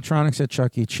animatronics at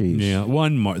Chuck E. Cheese. Yeah,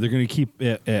 one more. They're going to keep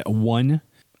it at one.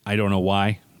 I don't know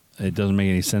why. It doesn't make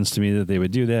any sense to me that they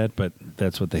would do that, but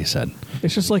that's what they said.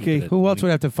 It's just like a. Who else would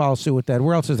have to follow suit with that?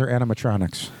 Where else is there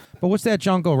animatronics? But what's that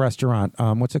jungle restaurant?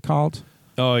 What's it called?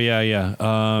 Oh, yeah.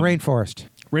 Rainforest.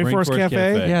 Rainforest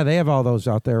Cafe. Yeah, they have all those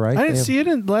out there, right? I didn't They have- see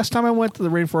it. Last time I went to the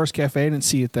Rainforest Cafe, I didn't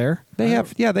see it there. They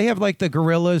have like the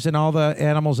gorillas and all the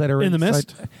animals that are In the inside-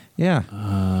 mist? Yeah.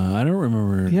 I don't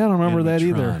remember. Yeah, I don't remember that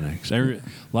either. animatronics.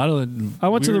 A lot of the I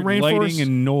went to the weird rainforest- lighting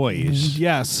and noise.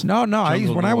 Yes. No, I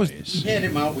Jungle when I was. noise. We had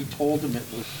him out. We told him it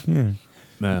was. Yeah.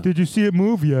 Nah. Did you see it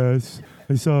move? Yes,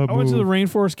 I saw it I went to the move.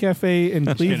 Rainforest Cafe in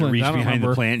Just gonna Cleveland. reach I don't behind the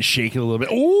remember. plant and shake it a little bit.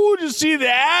 Oh, did you see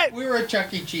that? We were at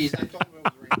Chuck E. Cheese. I told him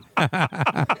it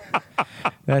was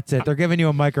That's it. They're giving you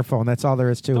a microphone. That's all there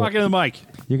is to Talking it. to the mic.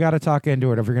 You got to talk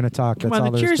into it if you're going to talk. Come That's all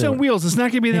on, the there is cheers to on it. wheels. It's not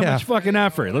going to be that Yeah. much fucking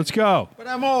effort. Let's go. But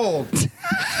I'm old.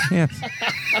 Yes.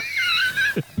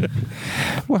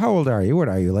 Well, how old are you? What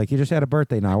are you? Like you just had a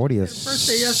birthday now. What are you?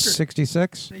 Birthday yesterday.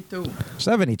 66? They do.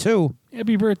 72?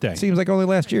 Happy birthday. Seems like only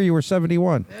last year you were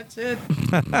 71. That's it.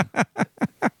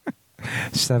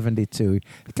 72.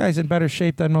 The guy's in better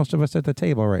shape than most of us at the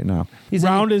table right now. He's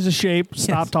Round a, is a shape.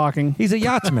 Stop talking. He's a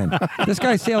yachtsman. This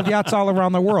guy sailed yachts all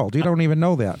around the world. You don't even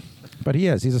know that. But he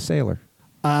is. He's a sailor.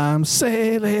 I'm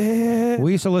sailing.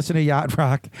 We used to listen to yacht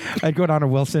rock. I'd go down to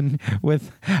Wilson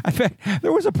with. I bet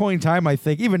there was a point in time, I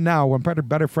think, even now, when I'm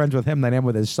better friends with him than I am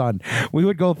with his son. We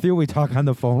would go through. We talk on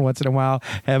the phone once in a while,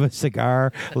 have a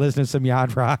cigar, listen to some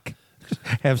yacht rock,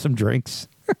 have some drinks.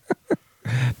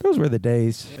 Those were the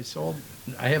days.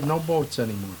 I have no boats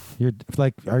anymore. You're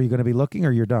like, are you going to be looking,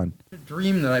 or you're done? I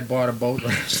dreamed that I bought a boat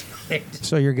last night.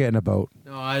 So you're getting a boat.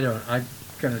 No, I don't. I'm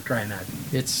gonna try not.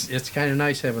 It's kind of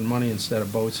nice having money instead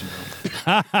of boats.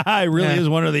 It really is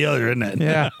one or the other, isn't it?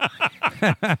 Yeah.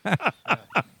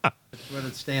 That's what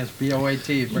it stands. BOAT.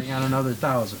 Bring on another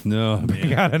 1,000. No, You man.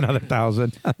 got another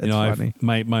 1,000. That's You know, funny.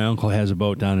 my uncle has a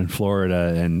boat down in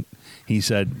Florida, and he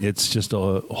said it's just a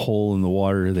hole in the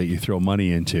water that you throw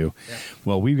money into. Yeah.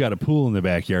 Well, we've got a pool in the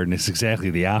backyard, and it's exactly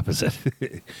the opposite.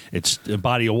 It's a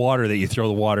body of water that you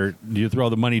throw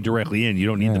the money directly in. You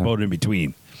don't need the Yeah. boat in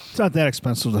between. It's not that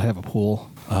expensive to have a pool.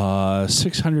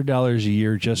 $600 a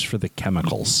year just for the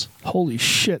chemicals. Holy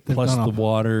shit. they've Plus done the a-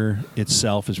 water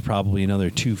itself is probably another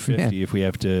 $250 Yeah. if we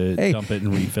have to Hey. dump it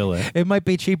and refill it. It might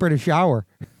be cheaper to shower.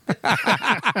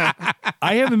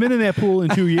 I haven't been in that pool in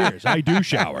 2 years. I do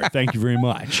shower. Thank you very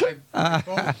much.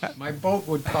 My boat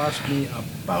would cost me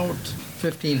about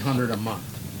 $1,500 a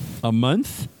month. A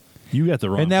month? You got the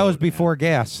wrong. And that was boat, before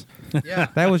gas. Yeah.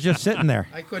 That was just sitting there.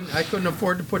 I couldn't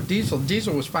afford to put diesel.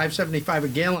 Diesel was $5.75 a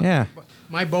gallon. Yeah.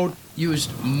 My boat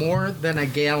used more than a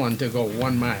gallon to go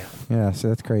 1 mile. Yeah, so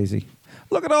that's crazy.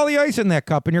 Look at all the ice in that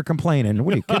cup, and you're complaining.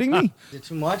 What are you kidding me? Is it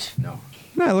too much? No.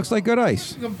 No, it looks like good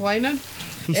ice. Complaining?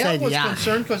 He Al said, was yeah.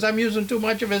 concerned because I'm using too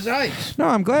much of his ice. No,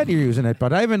 I'm glad you're using it,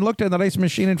 but I haven't looked at that ice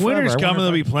machine in forever. Winter's I wonder coming.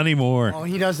 There'll if be plenty more. Oh,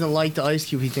 he doesn't like the ice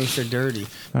cube. He thinks they're dirty.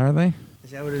 Are they?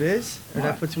 Is that what it is? Or did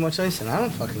I put too much ice in? I don't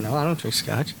fucking know. I don't drink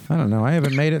scotch. I don't know. I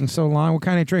haven't made it in so long. What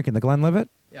kind are you drinking? The Glenlivet?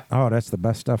 Yeah. Oh, that's the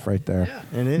best stuff right there.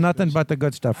 Yeah. It is. Nothing but the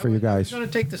good stuff for you I was guys. going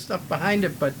to take the stuff behind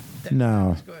it, but that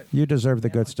No, was good. you deserve the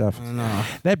good stuff. I know.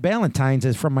 That Valentine's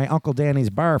is from my Uncle Danny's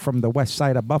bar from the west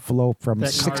side of Buffalo from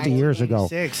That 60 years ago.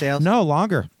 1986, Al. No,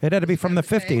 longer. It had to be from the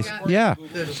 50s. Yeah.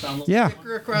 Yeah.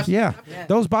 Sticker across the Yeah. top.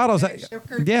 Those bottles,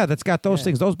 Sticker? yeah, that's got those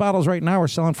things. Those bottles right now are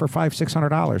selling for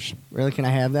 $500-$600. Really? Can I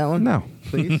have that one? No.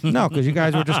 Please? No, because you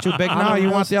guys were just too big. I'm Now a you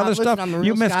real want the other Scotch- stuff. listen, I'm a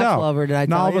You real missed Scotch out. lover, did I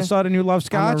Now tell all of a you? sudden you love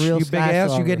Scotch. real You big Scotch ass.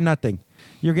 You lover. get nothing.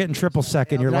 You're getting triple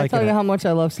sec and you're Did I liking tell you how it. much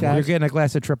I love scotch? You're getting a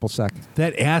glass of triple sec.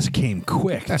 That ass came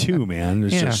quick too, man.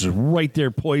 It's Yeah. just right there,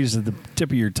 poised at the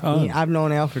tip of your tongue. I've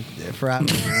known Al for forever.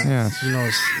 Yeah.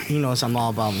 He knows I'm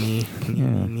all about me.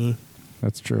 Me.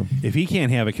 That's true. If he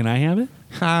can't have it, can I have it?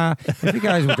 If you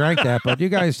guys drank that, but you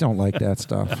guys don't like that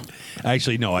stuff.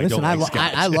 Actually, no, I Listen, don't like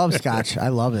scotch. I love scotch. I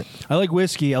love it. I like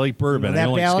whiskey. I like bourbon. I That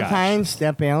don't like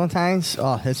scotch. Valentine's,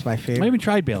 oh, that's my favorite. I haven't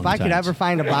tried If Valentine's. I could ever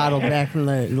find a bottle back from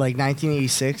the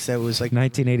 1986 that was like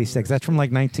 1986. That's from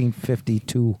like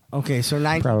 1952. okay, so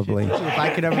 1952. Probably. If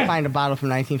I could ever find a bottle from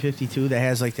 1952 that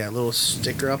has like that little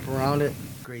sticker up around it,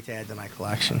 great to add to my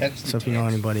collection. That's the So if you know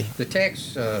tax. anybody, The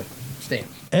tax stamp.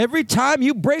 Every time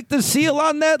you break the seal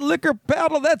on that liquor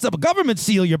bottle, that's a government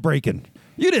seal you're breaking.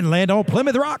 You didn't land on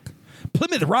Plymouth Rock.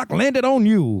 Plymouth Rock landed on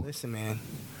you. listen, man.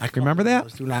 Remember that?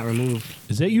 Those do not remove.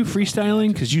 Is that you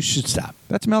freestyling? Because you should stop.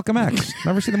 That's Malcolm X.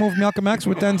 Never see the movie Malcolm X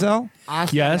with Denzel?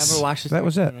 Honestly, Yes. I never watched this. That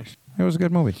was it. It was a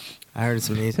good movie. I heard it's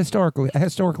amazing.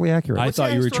 Historically accurate. I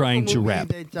thought you were trying to rap.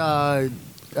 That,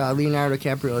 Leonardo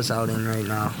DiCaprio is out in right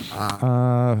now.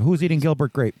 Who's eating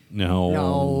Gilbert Grape? No.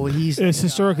 No, he's It's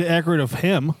historically accurate of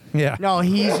him. Yeah. no,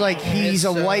 he's It's,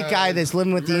 a white guy that's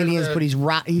living with the remember Indians,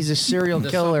 the- but he's a serial the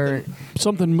killer.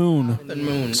 Something Moon. The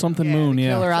moon. Something Yeah, Moon, the yeah.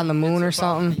 killer on the moon or It's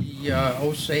about something. The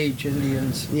Osage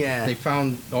Indians. Yeah. They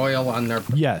found oil on their.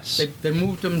 Yes. They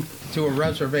moved them to a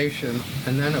reservation,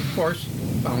 and then of course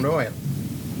found oil.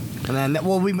 And then,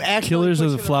 well, we actually Killers put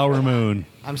of you the in Flower Moon.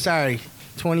 I'm sorry.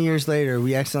 20 years later,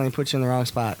 we accidentally put you in the wrong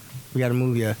spot. We got to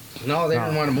move you. No, they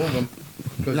didn't want to move them.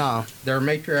 No. They're a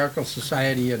matriarchal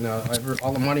society, and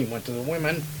all the money went to the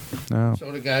women. No.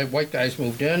 So the white guys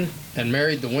moved in and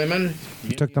married the women.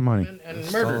 Took the money.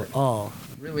 And murdered. Oh.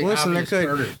 Really Listen, obvious they're good.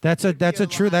 murders.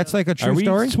 That's like a Are true we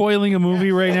story? spoiling a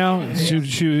movie right now? Should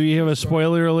we have a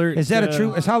spoiler alert? Is that a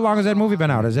true? How long has that movie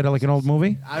been out? Is it like an old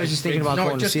movie? I was just thinking about No,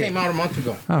 going it to just see came it. out a month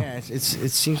ago. Oh. Yeah, it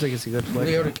seems like it's a good flick.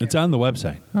 Leo It's on the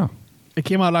website. Oh. It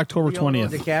came out October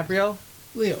Leonardo 20th. DiCaprio?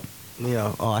 Leo.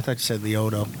 Leo. Oh, I thought you said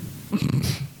Leoto.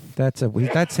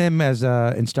 That's him as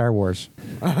in Star Wars.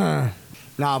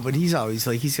 Nah, but he's always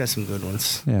he's got some good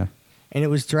ones. Yeah. And it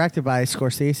was directed by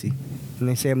Scorsese, and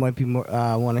they say it might be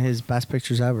one of his best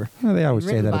pictures ever. Well, they always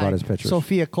say Written that by about his pictures.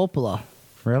 Sofia Coppola.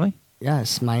 Really?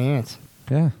 Yes, my aunt.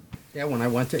 Yeah. Yeah, when I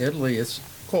went to Italy, it's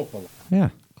Coppola. Yeah.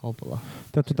 Coppola.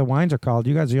 That's what the wines are called.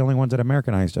 You guys are the only ones that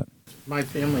Americanized it. My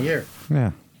family here.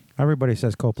 Yeah. Everybody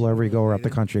says Coppola everywhere you go around the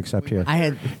country except here.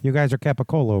 You guys are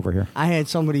Capicola over here. I had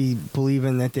somebody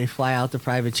believing that they fly out the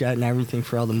private jet and everything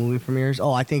for all the movie premieres.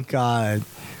 Oh, I think a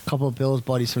couple of Bill's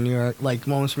buddies from New York, like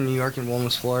one was from New York and one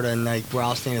was Florida, and we're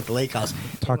all staying at the lake house.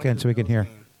 Talk in so we can hear.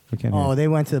 We can hear. Oh, they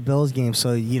went to the Bills game,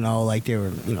 so they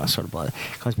were sort of buzzed.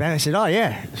 Comes back, I said, "Oh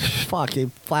yeah, fuck, they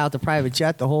fly out the private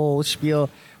jet, the whole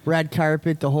spiel, red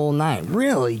carpet, the whole nine.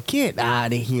 Really? Get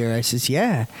out of here!" I says,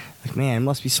 "Yeah." Like, man, it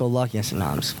must be so lucky. I said, "No,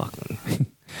 I'm just fucking."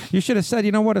 You should have said,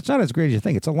 you know what? It's not as great as you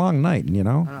think. It's a long night,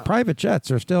 Private jets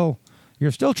are still,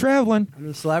 you're still traveling. I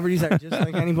mean, celebrities are just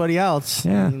like anybody else.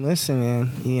 Yeah. I mean, listen,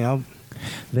 man,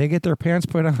 They get their pants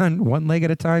put on one leg at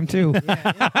a time, too.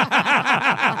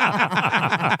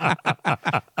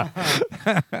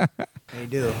 They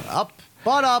do.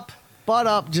 Butt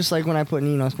up, just like when I put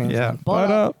Nino's pants Yeah. on.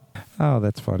 Butt up. Oh,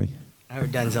 that's funny. I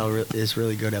heard Denzel is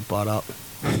really good at butt up.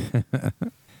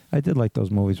 I did like those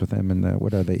movies with him and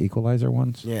what are they, Equalizer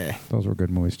ones? Yeah. Those were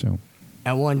good movies, too.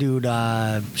 And one dude,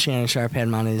 Shannon Sharp had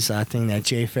him on his thing, that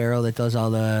Jay Farrell that does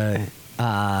all the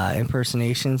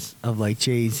impersonations of like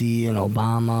Jay-Z and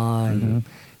Obama. And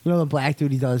the black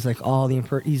dude, he does like all the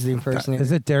he's the impersonator.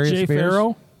 Is it Darius Jay Spears?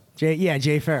 Farrow?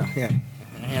 Jay Farrell, yeah.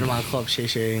 I had him on Club Shay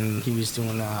Shay, and he was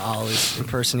doing all his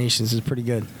impersonations. It's pretty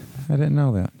good. I didn't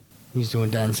know that. He was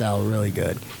doing Denzel really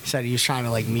good. He said he was trying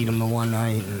to like meet him the one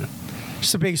night, and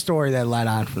just a big story that led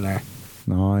on from there.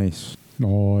 Nice.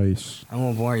 I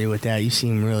won't bore you with that. You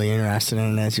seem really interested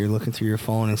in it as you're looking through your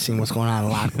phone and seeing what's going on in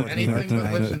Lockwood. Anything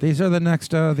but listen. These are the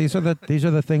next. These are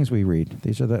the things we read.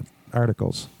 These are the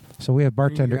articles. So we have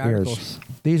bartender Read your ears. articles.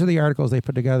 These are the articles they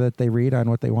put together that they read on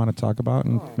what they want to talk about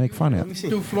and make fun Let me of. see.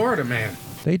 Do Florida Man.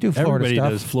 They do Florida Everybody stuff.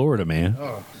 does Florida, man.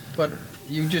 Oh, but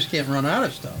you just can't run out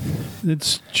of stuff.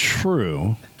 It's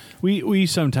true. We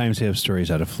sometimes have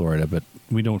stories out of Florida, but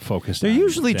we don't focus. They're on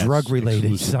usually that drug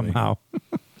related exclusively. somehow.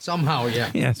 Somehow,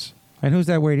 yeah. Yes. And who's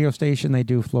that radio station? They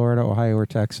do Florida, Ohio, or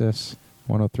Texas.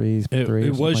 103.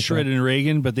 It was Shredded and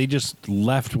Reagan, but they just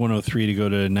left 103 to go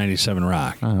to 97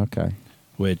 Rock, Oh, okay.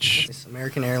 which It's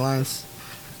American Airlines.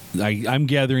 I'm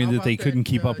gathering How that about they couldn't that,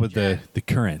 keep up with the Jack?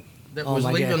 current. That Oh, was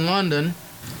my leaving God. London,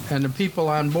 and the people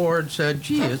on board said,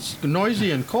 "Gee, it's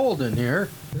noisy and cold in here."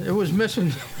 It was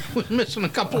missing a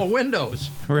couple of windows.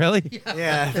 Really?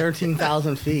 Yeah,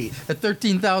 13,000 feet. At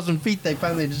 13,000 feet, they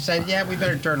finally decided, "Yeah, we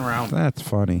better turn around." That's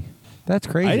funny. That's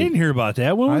crazy. I didn't hear about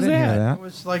that. When I was didn't that? hear It that.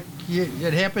 was like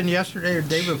it happened yesterday or the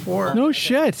day before. No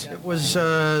shit. It was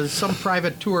some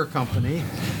private tour company,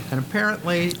 and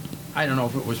apparently, I don't know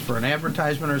if it was for an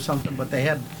advertisement or something, but they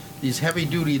had these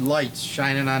heavy-duty lights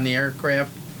shining on the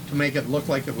aircraft to make it look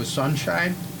like it was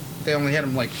sunshine. They only had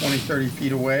them like 20, 30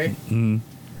 feet away, and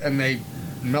they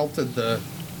melted the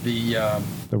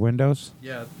windows?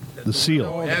 The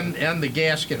seal. window and the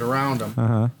gasket around them,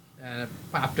 Uh-huh. and it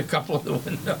popped a couple of the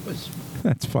windows.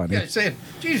 That's funny. Yeah, saying,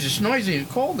 "Geez, it's noisy and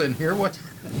cold in here." What?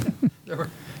 there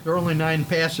were only 9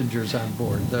 passengers on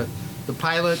board. The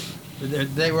pilot,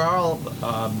 they were all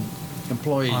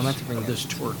employees Oh, I meant to bring of it. this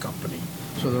tour company.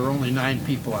 So there were only 9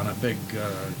 people on a big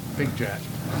jet.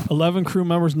 11 crew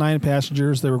members, 9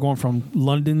 passengers. They were going from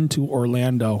London to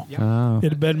Orlando. Oh. It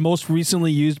had been most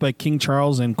recently used by King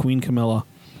Charles and Queen Camilla.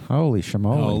 Holy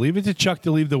shamoly. Oh, leave it to Chuck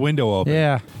to leave the window open.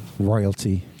 Yeah.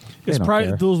 Royalty. They It's don't probably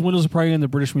care. those windows are probably in the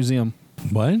British Museum.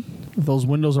 What? Those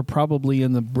windows are probably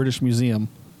in the British Museum.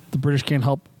 The British can't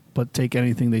help but take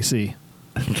anything they see.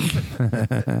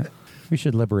 We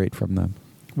should liberate from them.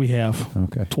 We have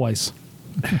Okay. twice.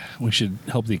 We should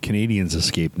help the Canadians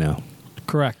escape now.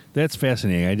 Correct. That's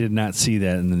fascinating. I did not see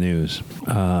that in the news.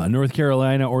 A North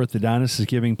Carolina orthodontist is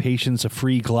giving patients a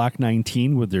free Glock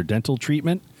 19 with their dental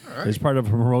treatment as part of a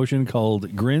promotion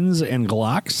called Grins and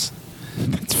Glocks.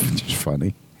 That's just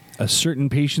funny. Certain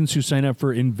patients who sign up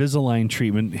for Invisalign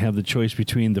treatment have the choice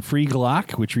between the free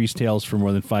Glock, which retails for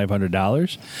more than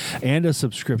 $500, and a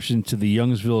subscription to the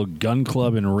Youngsville Gun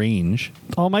Club and Range.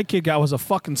 All my kid got was a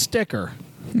fucking sticker.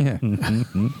 Yeah.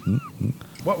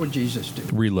 What would Jesus do?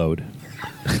 Reload.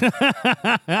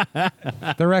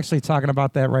 They're actually talking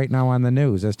about that right now on the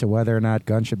news as to whether or not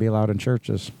guns should be allowed in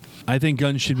churches. I think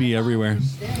guns should be everywhere.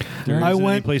 There isn't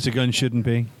any place a gun shouldn't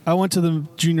be. I went to the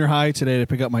junior high today to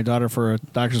pick up my daughter for a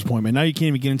doctor's appointment. Now you can't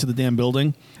even get into the damn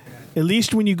building. At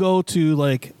least when you go to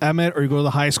like Emmett or you go to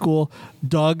the high school,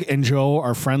 Doug and Joe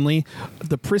are friendly.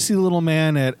 The prissy little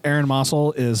man at Aaron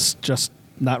Mossel is just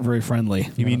not very friendly.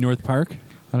 You mean North Park?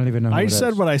 I don't even know who I it said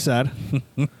is. what I said.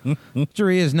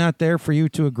 History is not there for you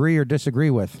to agree or disagree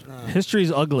with. History's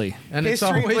ugly. And it's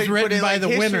History- always but written it, by like, the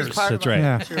history's winners. part of That's our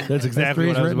right. Yeah. That's exactly History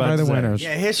what is I was written about by to the say. winners.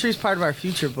 Yeah, history's part of our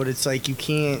future, but it's like you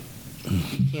can't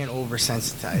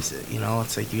oversensitize it. You know,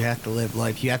 it's like you have to live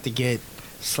life. You have to get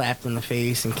slapped in the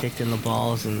face and kicked in the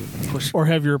balls and pushed. Or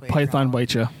have your playground. python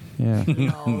bite you. Yeah. You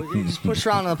know, you just push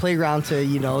around on the playground to,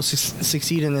 you know,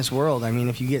 succeed in this world. I mean,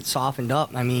 if you get softened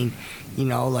up, I mean, you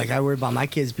know, like I worry about my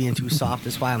kids being too soft.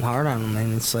 That's why I'm hard on them.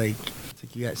 And it's like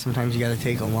sometimes you got to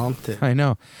take a lump to. I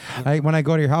know. When I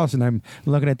go to your house and I'm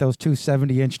looking at those two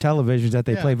 70-inch televisions that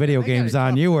they Yeah, play video they got games it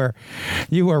on, tough.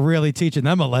 you were really teaching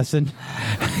them a lesson.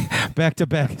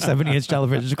 Back-to-back 70-inch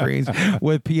television screens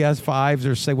with PS5s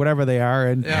or say whatever they are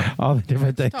and Yeah. all the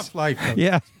different things. Tough life.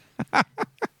 Yeah.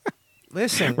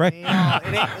 Listen, Right. you know,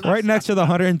 it ain't- Right next to the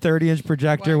 130-inch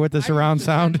projector with the I surround used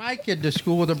to send sound. my kid to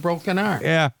school with a broken arm.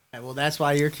 Yeah. Well, that's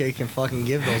why your kid can fucking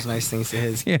give those nice things to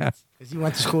his. Yeah. Because he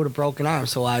went to school with a broken arm.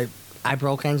 So I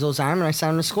broke Enzo's arm and I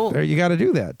sent him to school. There, you got to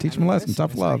do that. Teach them a lesson. Listen,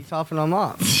 Tough that's how you love. toughen them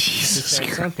up. It's that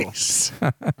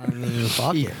simple. I mean,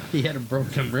 fuck it. He had a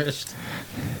broken wrist.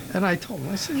 And I told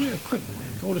him, I said, "Yeah, quit, man.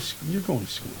 Go to school. You're going to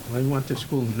school." I went to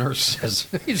school, the nurse says,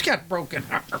 "He's got a broken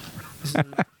arm." This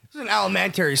was an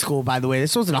elementary school, by the way.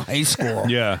 This wasn't a high school.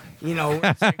 Yeah. You know,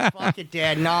 it's like, fuck it,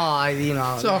 Dad. No, you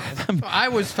know. So I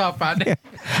was tough on that.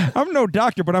 I'm no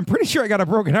doctor, but I'm pretty sure I got a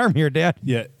broken arm here, Dad.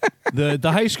 Yeah.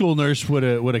 The high school nurse would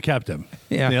have kept him.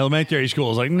 Yeah. The elementary school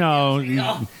was like, no.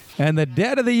 And the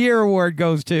Dad of the Year award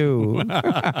goes to.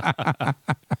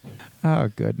 Oh,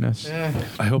 goodness.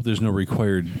 I hope there's no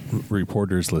required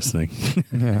reporters listening.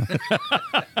 Yeah.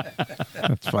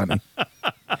 That's funny.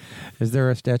 Is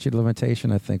there a statute of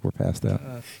limitation? I think we're past that.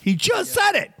 He just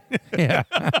said it. Yeah.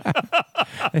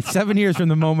 It's 7 years from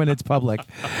the moment it's public.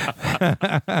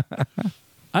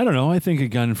 I don't know. I think a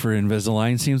gun for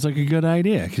Invisalign seems like a good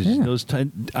idea because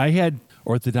I had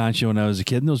orthodontia when I was a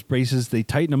kid, and those braces, they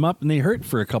tighten them up and they hurt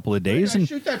for a couple of days. And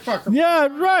shoot that fucker. yeah,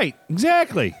 right,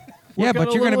 exactly. Yeah,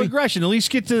 but you're going to be aggression. At least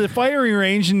get to the firing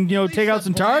range and take out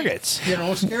some targets.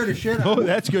 Scare the shit out. Oh,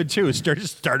 that's good too.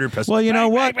 Starter pistol. Well, you know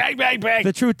what? Bang, bang, bang.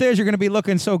 The truth is, you're going to be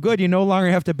looking so good, you no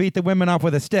longer have to beat the women off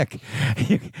with a stick.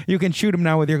 You can shoot them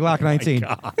now with your Glock 19.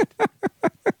 God.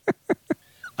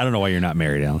 I don't know why you're not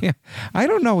married, Alan. Yeah, I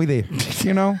don't know either.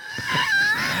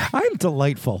 I'm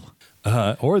delightful.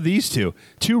 Or these two.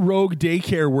 Two rogue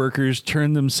daycare workers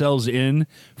turned themselves in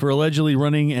for allegedly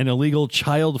running an illegal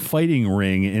child fighting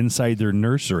ring inside their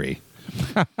nursery.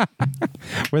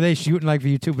 Were they shooting like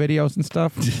YouTube videos and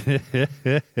stuff?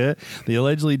 They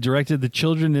allegedly directed the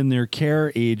children in their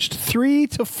care aged 3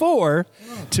 to 4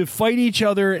 to fight each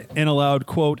other and allowed,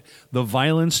 quote, the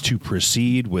violence to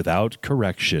proceed without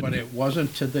correction. But it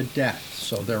wasn't to the death,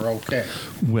 so they're okay.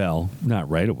 Well, not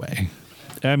right away.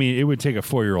 I mean, it would take a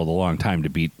 4-year-old a long time to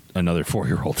beat another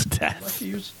 4-year-old to death. Let's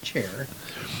use a chair.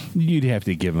 You'd have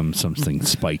to give them something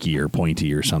spiky or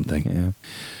pointy or something.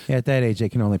 Yeah, at that age, they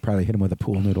can only probably hit him with a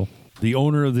pool noodle. The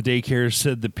owner of the daycare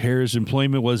said the pair's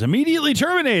employment was immediately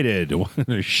terminated. What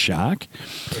a shock.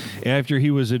 After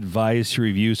he was advised to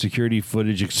review security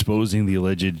footage exposing the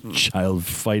alleged child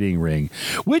fighting ring,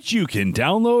 which you can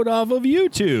download off of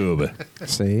YouTube.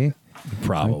 See?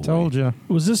 Probably. I told you.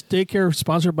 Was this daycare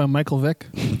sponsored by Michael Vick?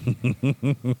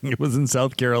 It was in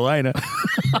South Carolina.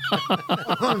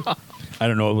 I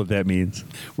don't know what that means.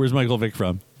 Where's Michael Vick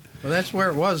from? Well, that's where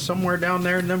it was, somewhere down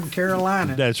there in North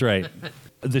Carolina. That's right.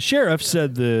 The sheriff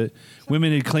said the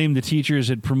women had claimed the teachers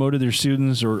had promoted their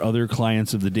students or other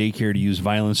clients of the daycare to use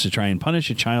violence to try and punish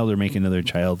a child or make another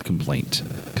child compliant.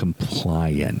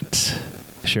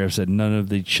 The sheriff said none of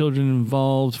the children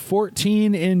involved,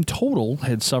 14 in total,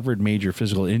 had suffered major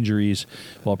physical injuries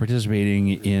while participating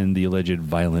in the alleged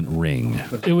violent ring.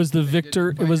 It was the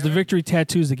victory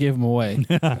tattoos that gave him away.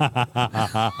 There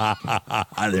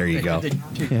you go.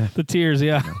 Yeah, The tears,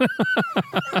 yeah.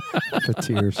 the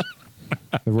tears.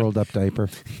 The rolled up diaper.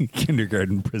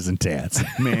 Kindergarten prison tats.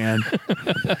 Man.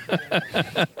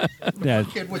 Yeah.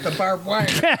 Kid with the barbed wire.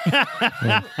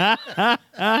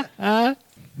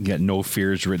 Got no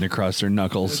fears written across their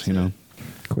knuckles,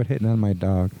 Quit hitting on my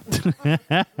dog.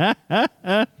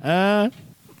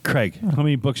 Craig, how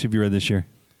many books have you read this year?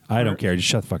 I don't care. Just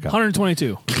shut the fuck up.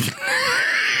 122. Is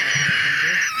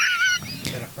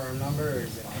that a firm number or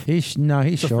is it? He's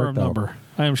It's a short firm though. number.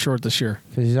 I am short this year.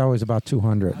 Because he's always about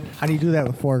 200. How do you do that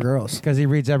with 4 girls? Because he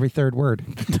reads every third word.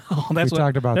 Oh, that's We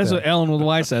talked about That's that. what Allyn with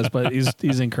Y says, but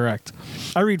he's incorrect.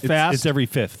 I read fast. It's every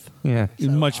fifth. Yeah.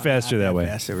 Much faster that way.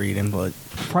 Fast at reading, but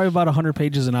Probably about 100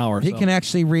 pages an hour. He so. can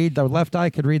actually read, the left eye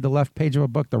could read the left page of a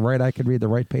book, the right eye could read the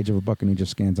right page of a book, and he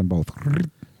just scans them both.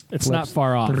 It's not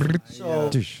far off. So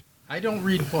Dish. I don't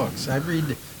read books. I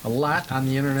read a lot on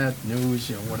the internet, news,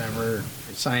 whatever,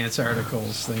 science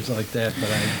articles, things like that.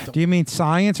 But I don't. Do you mean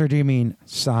science or do you mean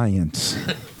science?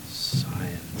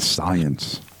 Science.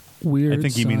 Science. Weird. I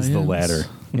think he means the latter.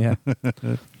 Yeah.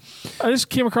 I just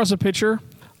came across a picture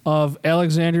of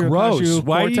Alexandria Gross.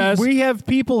 Why do Ocasio-Cortez. we have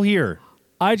people here?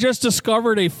 I just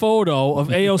discovered a photo of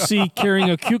AOC carrying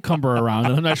a cucumber around,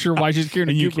 and I'm not sure why she's carrying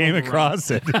a And you cucumber came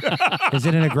across it. Is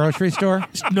it in a grocery store?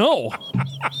 around. No.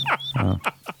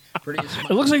 Pretty smart.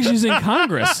 It looks like she's in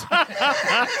Congress. Into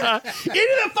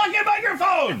the fucking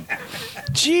microphone!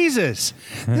 Jesus.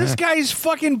 This guy's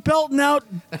fucking belting out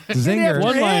Zinger.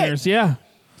 One-liners, yeah.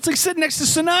 It's like sitting next to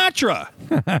Sinatra.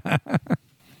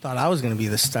 thought I was going to be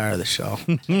the star of the show.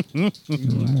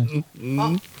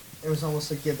 It was almost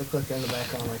like you had the clicker in the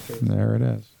background like this. There it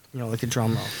is. Like a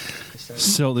drum roll.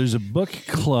 So there's a book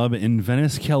club in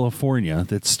Venice, California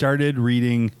that started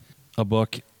reading a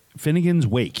book, Finnegan's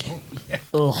Wake, in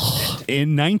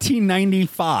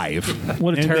 1995.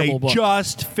 What a and terrible they book.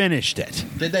 just finished it.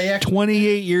 Did they actually?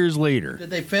 28 years later. Did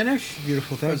they finish?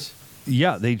 Beautiful thing.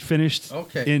 Yeah, they finished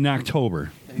Okay. in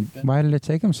October. Why did it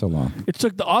take him so long? It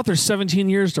took the author 17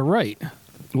 years to write.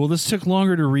 Well, this took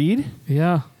longer to read.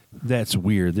 Yeah. That's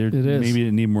weird. There, It is. Maybe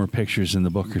they need more pictures in the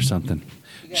book or something.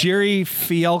 Jerry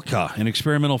Fialka, an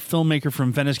experimental filmmaker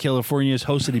from Venice, California, has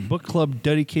hosted a book club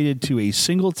dedicated to a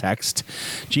single text,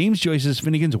 James Joyce's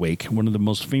Finnegan's Wake, one of the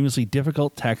most famously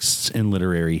difficult texts in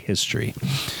literary history.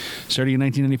 Starting in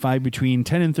 1995, between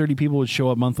 10 and 30 people would show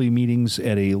up monthly meetings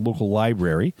at a local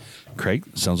library. Craig,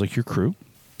 sounds like your crew.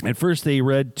 At first, they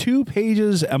read 2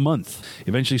 pages a month,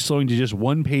 eventually slowing to just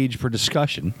 1 page per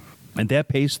discussion. At that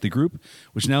pace, the group,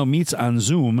 which now meets on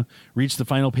Zoom, reached the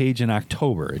final page in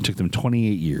October. It took them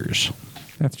 28 years.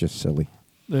 That's just silly.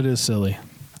 That is silly.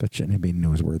 That shouldn't be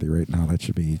newsworthy right now. That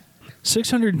should be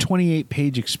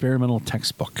 628-page experimental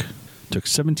textbook. Took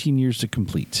 17 years to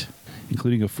complete,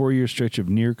 including a 4-year stretch of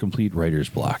near-complete writer's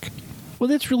block. Well,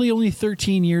 that's really only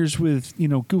 13 years with,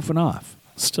 goofing off.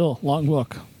 Still, long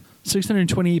book.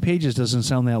 628 pages doesn't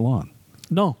sound that long.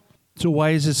 No, So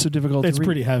why is it so difficult it's to read?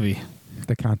 pretty heavy.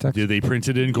 the context. Did they print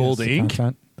it in gold Yes, the ink?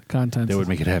 content. The content. That would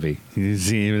make it heavy. You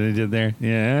see what they did there?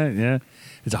 Yeah.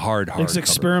 It's a hard It's cover.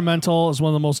 experimental. Is one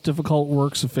of the most difficult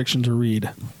works of fiction to read.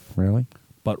 Really?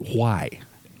 But why?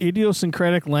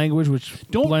 Idiosyncratic language, which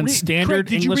Don't blends read- standard Craig,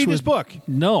 did you English read with this book?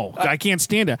 No, I can't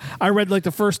stand it. I read like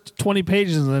the first 20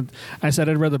 pages, and then I said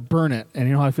I'd rather burn it. And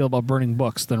you know how I feel about burning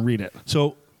books than read it.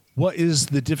 So what is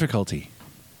the difficulty?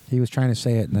 He was trying to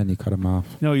say it, and then you cut him off.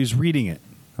 No, he's reading it.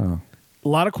 Oh. A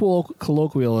lot of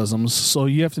colloquialisms, so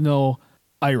you have to know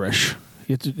Irish.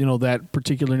 You have to know that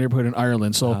particular neighborhood in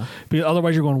Ireland. So because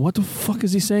otherwise you're going, what the fuck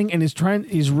is he saying? And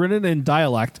he's written in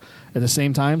dialect at the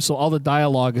same time, so all the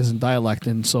dialogue is in dialect,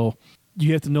 and so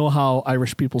you have to know how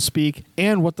Irish people speak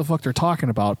and what the fuck they're talking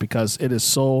about because it is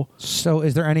so. So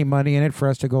is there any money in it for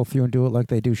us to go through and do it like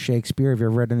they do Shakespeare? Have you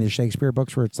ever read any of the Shakespeare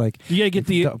books where it's like You gotta get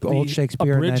the old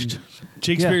Shakespeare abridged. and then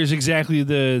Shakespeare Yeah. is exactly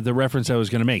the reference I was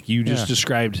going to make. You just Yeah.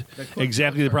 described The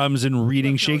exactly the problems in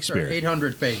reading Cliff notes are Shakespeare.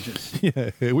 800 pages.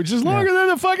 Which is longer than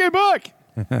the fucking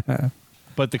book.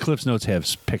 But the Cliff's Notes have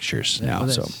pictures now, well,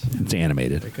 so that's- it's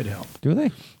animated, They could help. do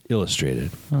they?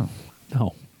 illustrated.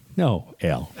 Oh. No,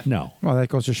 Al, no. Well, that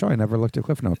goes to show I never looked at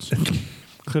Cliff Notes.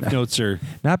 Cliff Notes are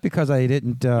Not because I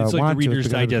didn't it's like want the to, Reader's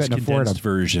it's because I Digest couldn't afford condensed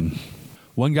them. version.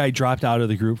 One guy dropped out of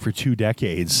the group for 2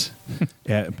 decades,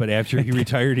 but after he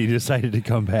retired, he decided to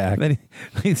come back. Then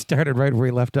he started right where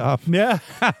he left off. Yeah,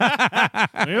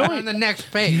 On the next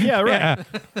page. yeah, right.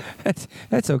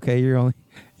 That's okay. You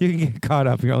can get caught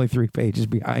up. You're only 3 pages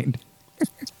behind.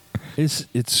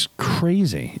 It's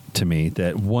crazy to me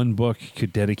that one book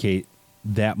could dedicate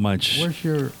that much Where's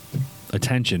your...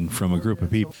 attention from a group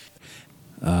of people.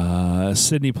 A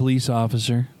Sydney police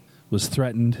officer was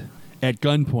threatened at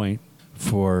gunpoint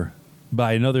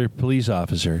by another police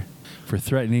officer for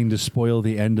threatening to spoil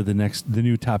the end of the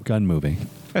new Top Gun movie.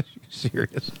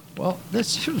 Serious. Well,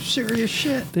 this is serious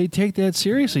shit. They take that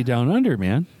seriously down under,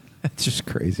 man. That's just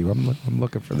crazy. I'm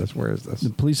looking for this. Where is this? The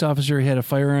police officer had a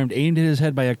firearm aimed at his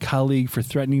head by a colleague for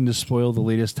threatening to spoil the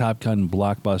latest Top Gun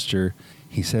blockbuster.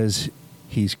 He says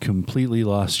he's completely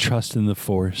lost trust in the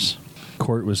force.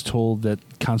 Court was told that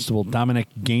Constable Dominic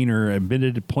Gaynor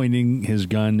admitted pointing his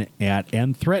gun at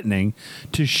and threatening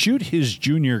to shoot his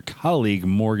junior colleague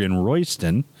Morgan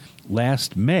Royston.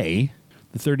 Last May,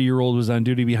 the 30-year-old was on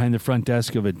duty behind the front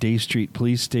desk of a Day Street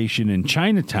police station in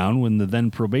Chinatown when the then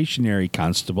probationary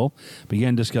constable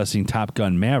began discussing Top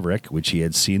Gun Maverick, which he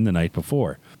had seen the night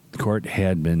before. The court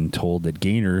had been told that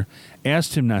Gaynor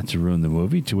asked him not to ruin the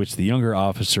movie, to which the younger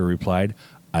officer replied,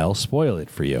 "I'll spoil it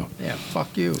for you." Yeah,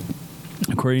 fuck you.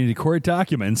 According to court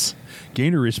documents,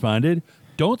 Gaynor responded,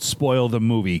 "Don't spoil the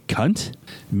movie, cunt.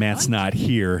 Matt's not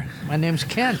here." My name's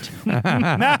Kent.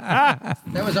 That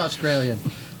was Australian.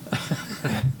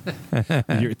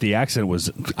 The accent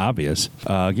was obvious.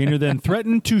 Gaynor then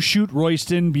threatened to shoot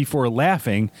Royston before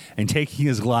laughing and taking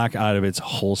his Glock out of its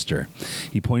holster.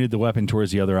 He pointed the weapon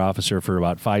towards the other officer for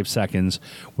about 5 seconds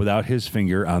without his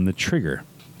finger on the trigger.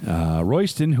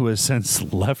 Royston, who has since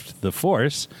left the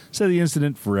force, said the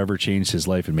incident forever changed his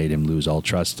life and made him lose all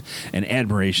trust and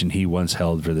admiration he once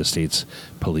held for the state's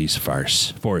police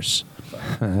force.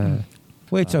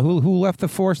 Wait, so who left the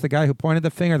force? The guy who pointed the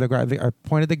finger, the guy that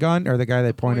pointed the gun, or the guy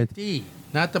that pointed Pointee,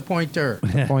 not the pointer.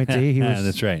 the pointee? He was,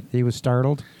 That's right. He was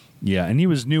startled. Yeah, and he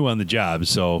was new on the job,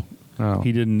 so Oh.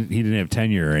 he didn't have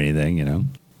tenure or anything, you know.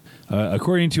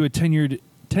 According to a tendered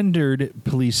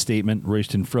police statement,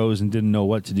 Royston froze and didn't know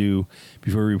what to do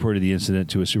before he reported the incident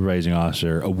to a supervising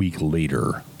officer a week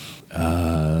later.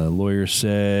 Lawyer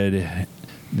said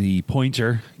the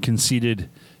pointer conceded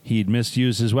he'd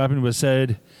misused his weapon, but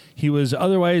said he was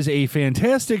otherwise a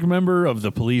fantastic member of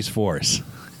the police force.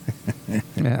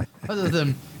 Yeah. Other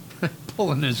than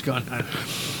pulling his gun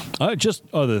out. Just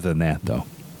other than that, though.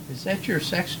 Is that your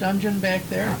sex dungeon back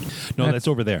there? No, that's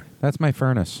over there. That's my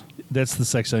furnace. That's the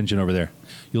sex engine over there.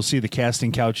 You'll see the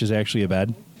casting couch is actually a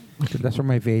bed. That's where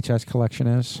my VHS collection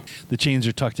is. The chains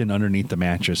are tucked in underneath the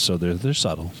mattress, so they're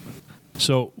subtle.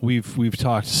 So we've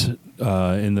talked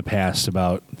in the past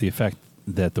about the effect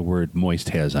that the word moist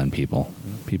has on people.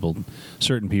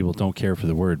 Certain people don't care for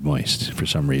the word moist for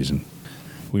some reason.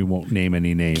 We won't name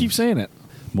any names. Keep saying it.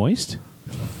 Moist?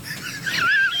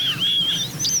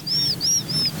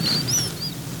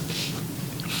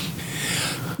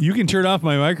 You can turn off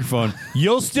my microphone.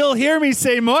 You'll still hear me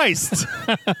say moist.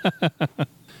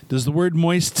 Does the word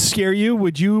moist scare you?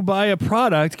 Would you buy a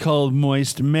product called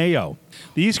Moist Mayo?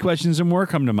 These questions and more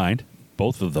come to mind.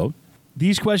 Both of those.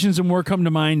 These questions and more come to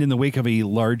mind in the wake of a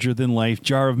larger-than-life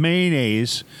jar of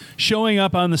mayonnaise showing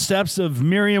up on the steps of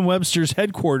Merriam-Webster's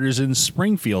headquarters in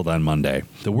Springfield on Monday.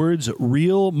 The words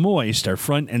real moist are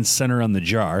front and center on the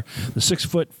jar. The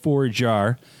 6'4"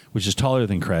 jar, which is taller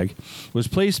than Craig, was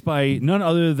placed by none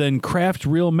other than Kraft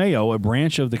Real Mayo, a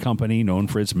branch of the company known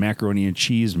for its macaroni and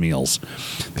cheese meals.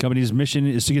 The company's mission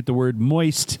is to get the word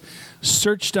moist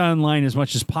searched online as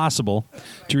much as possible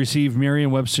to receive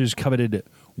Merriam-Webster's coveted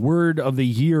Word of the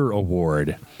Year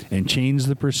award and change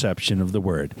the perception of the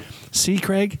word. See,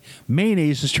 Craig?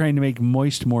 Mayonnaise is trying to make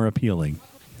moist more appealing.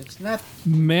 It's not.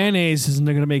 Mayonnaise isn't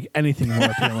going to make anything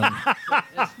more appealing.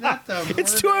 It's not the.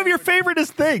 It's two of your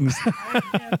favoriteest things.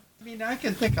 I mean, I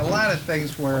can think a lot of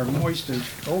things where moist is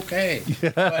okay,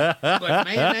 but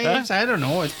mayonnaise, I don't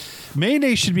know. It's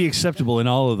Mayonnaise should be acceptable in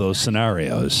all of those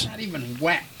scenarios. not even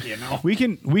wet, you know. We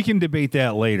can debate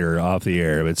that later off the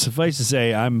air, but suffice to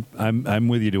say, I'm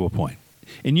with you to a point.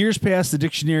 In years past, the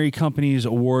Dictionary Company's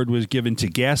award was given to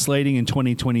gaslighting in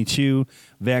 2022,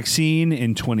 vaccine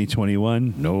in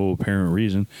 2021, no apparent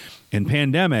reason, and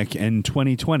pandemic in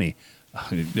 2020.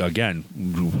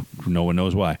 Again, no one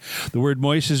knows why. The word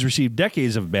moist has received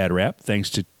decades of bad rap thanks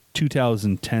to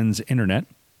 2010's internet.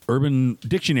 Urban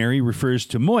Dictionary refers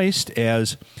to moist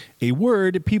as a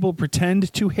word people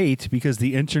pretend to hate because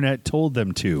the internet told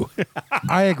them to.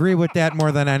 I agree with that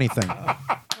more than anything.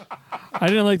 I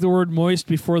didn't like the word moist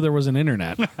before there was an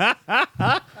internet.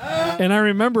 And I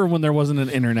remember when there wasn't an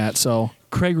internet, so.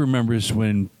 Craig remembers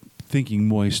when thinking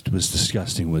moist was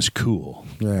disgusting was cool.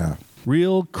 Yeah.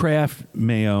 Kraft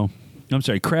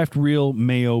Real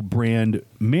Mayo brand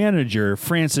manager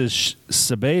Francis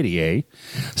Sabatier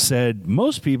said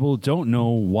most people don't know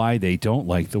why they don't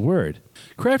like the word.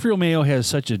 Kraft Real Mayo has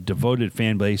such a devoted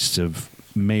fan base of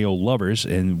mayo lovers,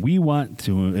 and we want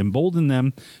to embolden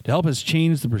them to help us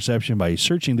change the perception by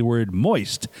searching the word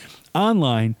moist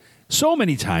online so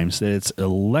many times that it's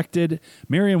elected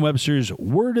Merriam-Webster's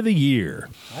Word of the Year.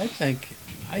 I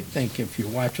think if you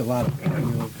watch a lot of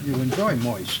porn, you enjoy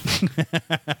moist.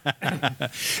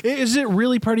 Is it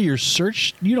really part of your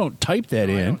search? You don't type that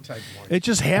No, I in. don't type moist. It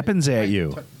just happens at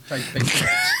you. Type big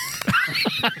tits.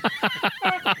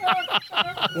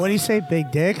 What do you say,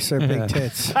 big dicks or big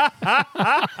tits?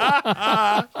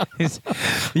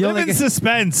 You Live in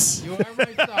suspense. You are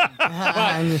right,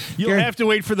 son. You'll have to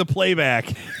wait for the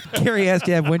playback. Gary has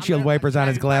to have windshield wipers on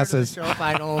his glasses. If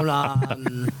I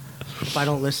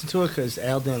don't listen to it, because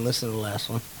Al didn't listen to the last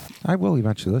one. I will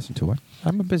eventually listen to it.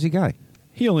 I'm a busy guy.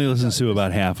 He only listens to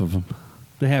about half of them.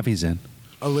 The half he's in.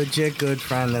 A legit good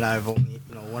friend that I've only,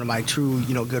 one of my true,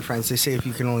 good friends. They say if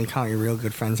you can only count your real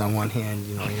good friends on one hand,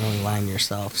 you're only lying to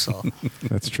yourself. So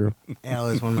That's true. Al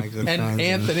is one of my good And friends.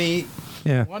 Anthony,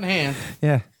 Yeah. one hand.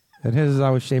 Yeah. And his is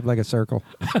always shaped like a circle.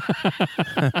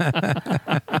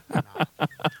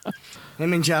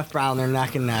 Him and Jeff Brown, they're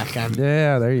neck and neck.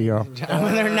 Yeah, there you go.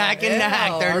 They're neck and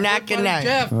neck. They're our neck good and buddy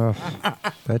neck. Jeff. Oh,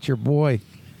 that's your boy.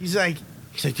 He's like,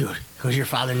 dude, because your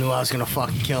father knew I was gonna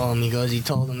fucking kill him. He goes, he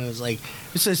told him it's like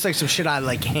some shit out of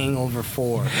like Hangover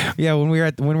 4. Yeah, when we were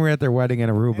at their wedding in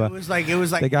Aruba. It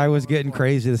was like The guy was getting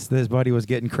crazy. His buddy was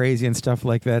getting crazy and stuff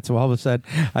like that. So all of a sudden,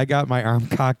 I got my arm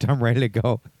cocked. I'm ready to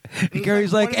go. And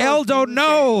Gary's like, "Al, don't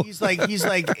know." He's like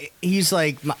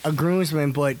a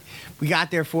groomsman, but we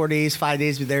got there 5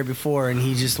 days there before, and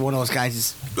he's just one of those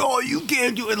guys. You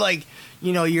can't do it. Like,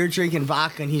 you're drinking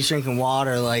vodka and he's drinking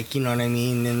water. Like, you know what I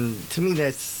mean? And to me,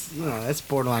 that's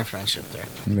borderline friendship there.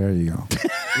 There you go.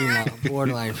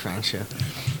 Borderline friendship.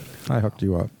 I hooked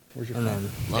you up. And then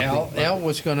Al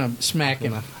was going to smack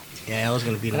him. Yeah, I was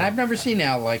gonna beat him. And I've never seen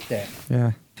Al like that.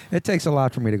 Yeah, it takes a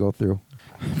lot for me to go through,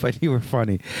 but you were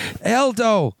funny.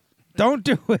 Aldo, don't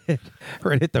do it.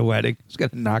 Right at the wedding, I was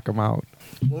gonna knock him out.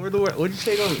 What were the words? What'd you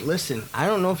say to him? Listen, I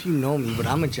don't know if you know me, but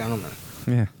I'm a gentleman.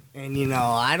 Yeah. And,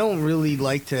 I don't really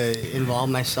like to involve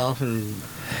myself in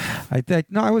I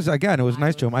think no, it was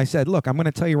nice to him. I said, look, I'm going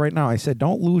to tell you right now. I said,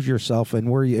 don't lose yourself in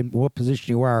what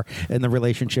position you are in the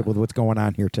relationship with what's going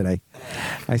on here today.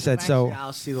 I said so.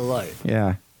 I'll see the light.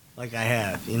 Yeah. Like I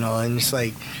have, and it's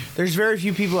like there's very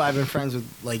few people I've been friends with,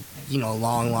 like, a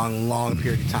long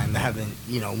period of time that haven't,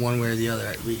 one way or the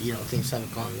other, things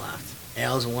haven't gone left.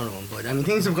 Al's one of them, but I mean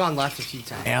things have gone left a few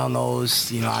times. Al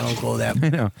knows, I don't go that. I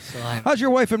know. So how's your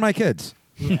wife and my kids?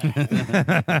 Yeah.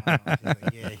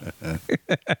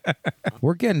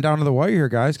 We're getting down to the wire here,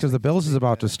 guys, because the Bills is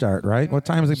about to start, right? What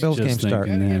time does the Bills game start?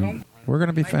 We're going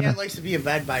to be My finished. dad likes to be in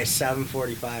bed by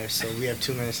 7:45, so we have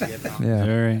 2 minutes to get down. Yeah. All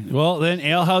right. Well, then,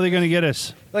 Al, how are they going to get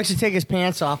us? Likes to take his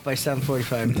pants off by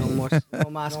 7:45. No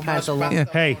mas pants alone. Yeah.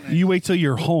 Hey, you wait till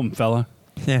you're home, fella.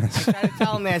 Yes. I try to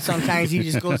tell him that sometimes he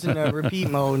just goes into repeat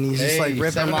mode and he's just like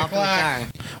ripping them off the car.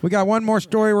 We got one more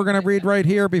story we're going to read right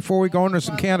here before we go into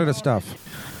some Canada stuff.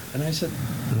 And I said,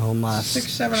 No mas.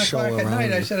 6, 7 o'clock at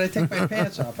night, I said, I take my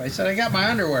pants off. I said, I got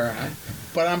my underwear on,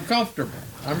 but I'm comfortable.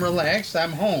 I'm relaxed.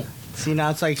 I'm home. See, now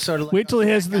it's like sort of like Wait till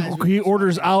he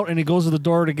orders out and he goes to the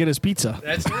door to get his pizza.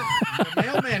 That's it. The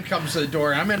mailman comes to the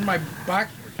door. I'm in my box.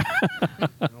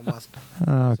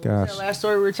 Oh, That gosh. last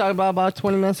story we were talking about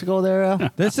 20 minutes ago there, Al?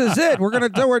 This is it. We're going to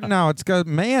do it now. It's because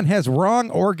man has wrong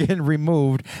organ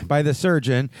removed by the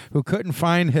surgeon who couldn't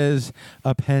find his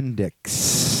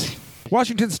appendix.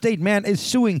 Washington State man is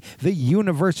suing the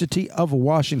University of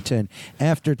Washington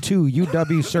after 2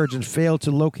 UW surgeons failed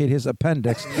to locate his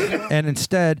appendix and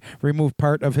instead removed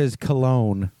part of his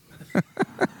colon,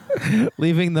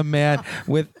 leaving the man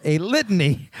with a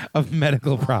litany of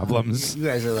medical problems. You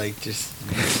guys are like just...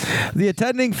 The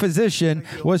attending physician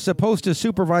was supposed to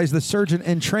supervise the surgeon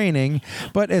in training,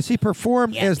 but as he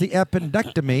performed as the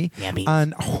appendectomy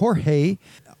on Jorge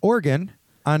Organ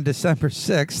on December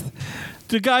 6th.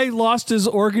 The guy lost his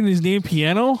organ. He's named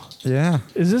Piano. Yeah.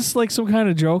 Is this like some kind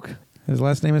of joke? His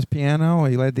last name is Piano.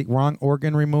 He had the wrong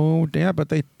organ removed. Yeah, but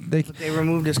they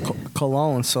removed his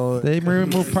cologne, so... They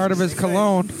removed part of his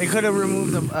cologne. They could have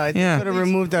removed the... Yeah. They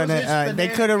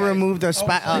could have removed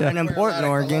an important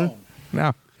organ.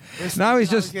 Now he's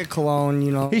just... Get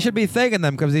cologne, He should be thanking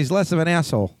them because he's less of an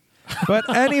asshole.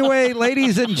 But anyway,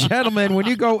 ladies and gentlemen, when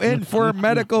you go in for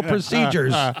medical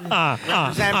procedures,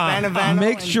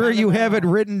 make sure you have it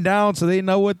written down so they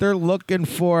know what they're looking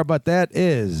for. But that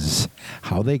is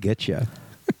how they get you.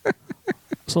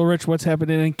 So, Rich, what's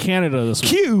happening in Canada this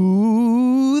week?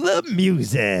 Cue the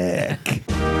music.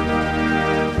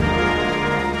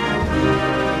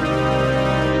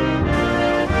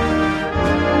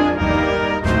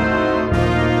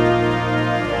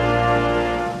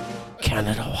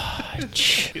 Canada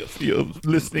Watch. Your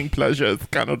listening pleasure is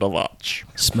Canada Watch.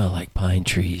 Smell like pine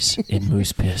trees in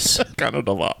moose piss.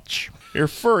 Canada Watch. Your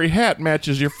furry hat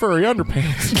matches your furry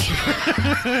underpants.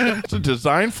 It's a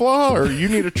design flaw or you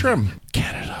need a trim?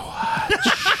 Canada Watch.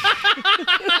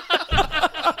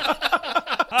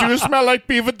 Do you smell like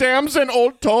beaver dams and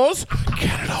old toes?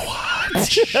 Canada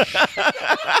Watch.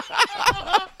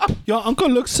 Your uncle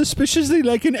looks suspiciously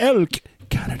like an elk.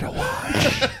 Canada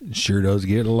Watch. Sure does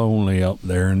get lonely up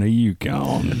there in the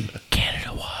Yukon.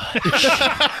 Canada Watch.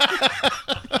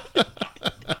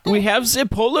 We have the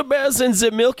polar bears and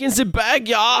the milk in the bag,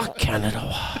 y'all. Canada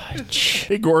Watch.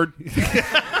 Hey, Gord.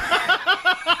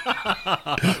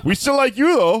 We still like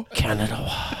you, though. Canada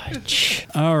Watch.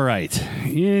 All right.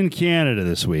 In Canada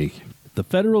this week, the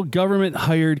federal government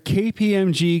hired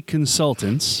KPMG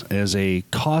consultants at a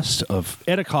cost of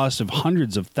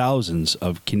hundreds of thousands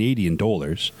of Canadian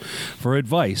dollars for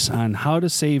advice on how to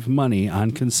save money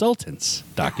on consultants,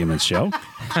 documents show.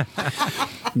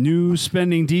 New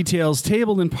spending details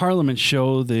tabled in Parliament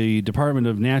show the Department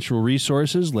of Natural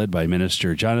Resources, led by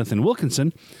Minister Jonathan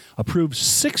Wilkinson, approved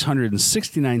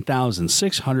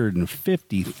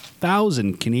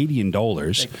 $669,650 Canadian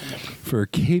dollars for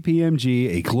KPMG,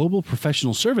 a global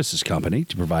professional services company,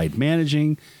 to provide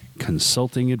managing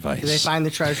consulting advice. Did they find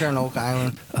the treasure on Oak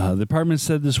Island? The department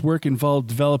said this work involved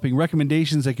developing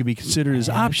recommendations that could be considered as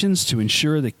options to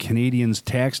ensure that Canadians'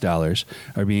 tax dollars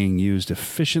are being used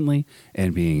efficiently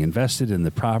and being invested in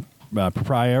the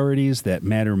priorities that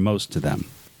matter most to them.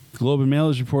 The Globe and Mail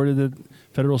has reported that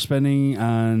federal spending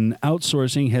on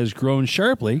outsourcing has grown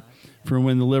sharply from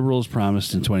when the Liberals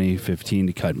promised in 2015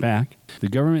 to cut back. The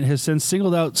government has since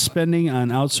singled out spending on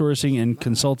outsourcing and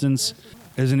consultants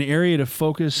as an area of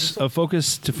focus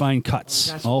to find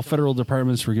cuts. All federal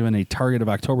departments were given a target of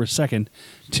October 2nd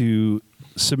to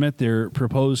submit their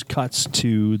proposed cuts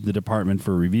to the department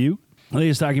for review. The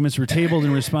latest documents were tabled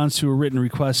in response to a written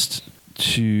request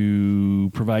to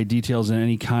provide details on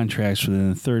any contracts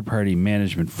within third-party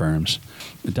management firms.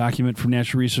 The document from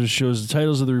Natural Resources shows the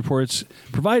titles of the reports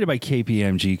provided by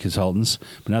KPMG consultants,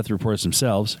 but not the reports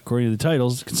themselves. According to the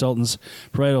titles, the consultants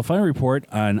provided a final report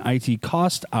on IT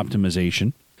cost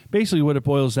optimization. Basically, what it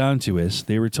boils down to is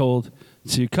they were told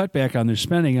to cut back on their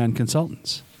spending on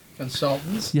consultants.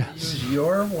 Consultants Yes. use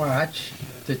your watch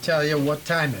to tell you what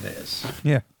time it is.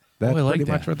 Yeah. That's I like pretty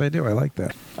that. much what they do. I like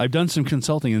that. I've done some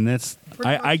consulting, and that's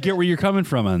I get where you're coming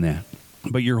from on that.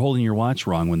 But you're holding your watch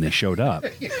wrong when they showed up.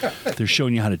 They're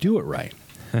showing you how to do it right.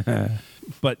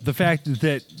 But the fact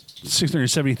that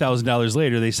 $670,000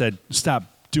 later, they said, stop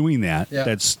doing that,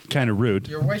 that's kind of rude.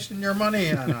 You're wasting your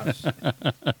money on us.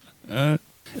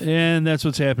 And that's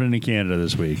what's happening in Canada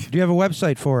this week. Do you have a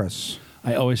website for us?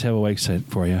 I always have a website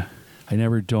for you. I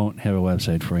never don't have a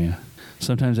website for you.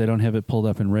 Sometimes I don't have it pulled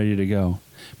up and ready to go.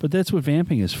 But that's what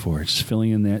vamping is for. It's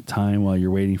filling in that time while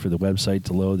you're waiting for the website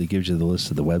to load that gives you the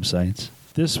list of the websites.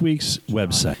 This week's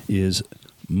website is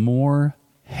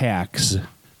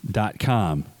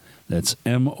morehacks.com. That's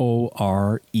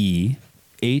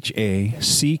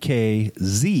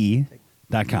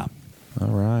MOREHACKZ.com. All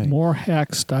right.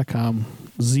 Morehacks.com.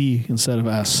 Z instead of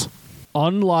S.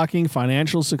 Unlocking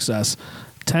financial success.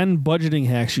 10 budgeting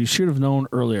hacks you should have known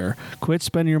earlier. Quit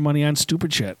spending your money on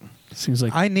stupid shit. Seems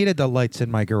like I needed the lights in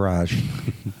my garage.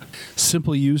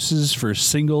 Simple uses for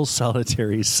single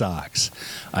solitary socks.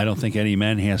 I don't think any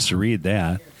man has to read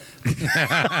that.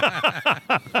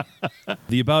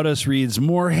 The About Us reads,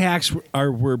 more hacks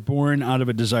were born out of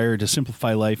a desire to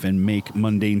simplify life and make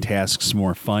mundane tasks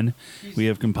more fun. We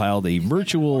have compiled a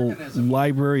virtual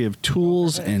library of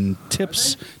tools and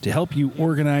tips to help you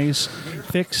organize,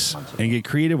 fix, and get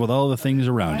creative with all the things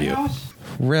around you.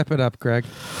 Wrap it up, Greg.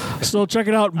 So check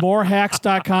it out,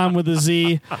 morehacks.com with a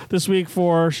Z. This week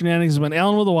for Shenanigans has been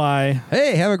Allyn with a Y.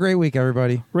 Hey, have a great week,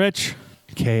 everybody. Rich.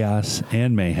 Chaos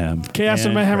and Mayhem. Chaos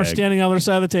and Mayhem are standing on the other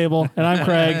side of the table, and I'm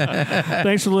Craig.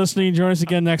 Thanks for listening. Join us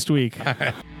again next week.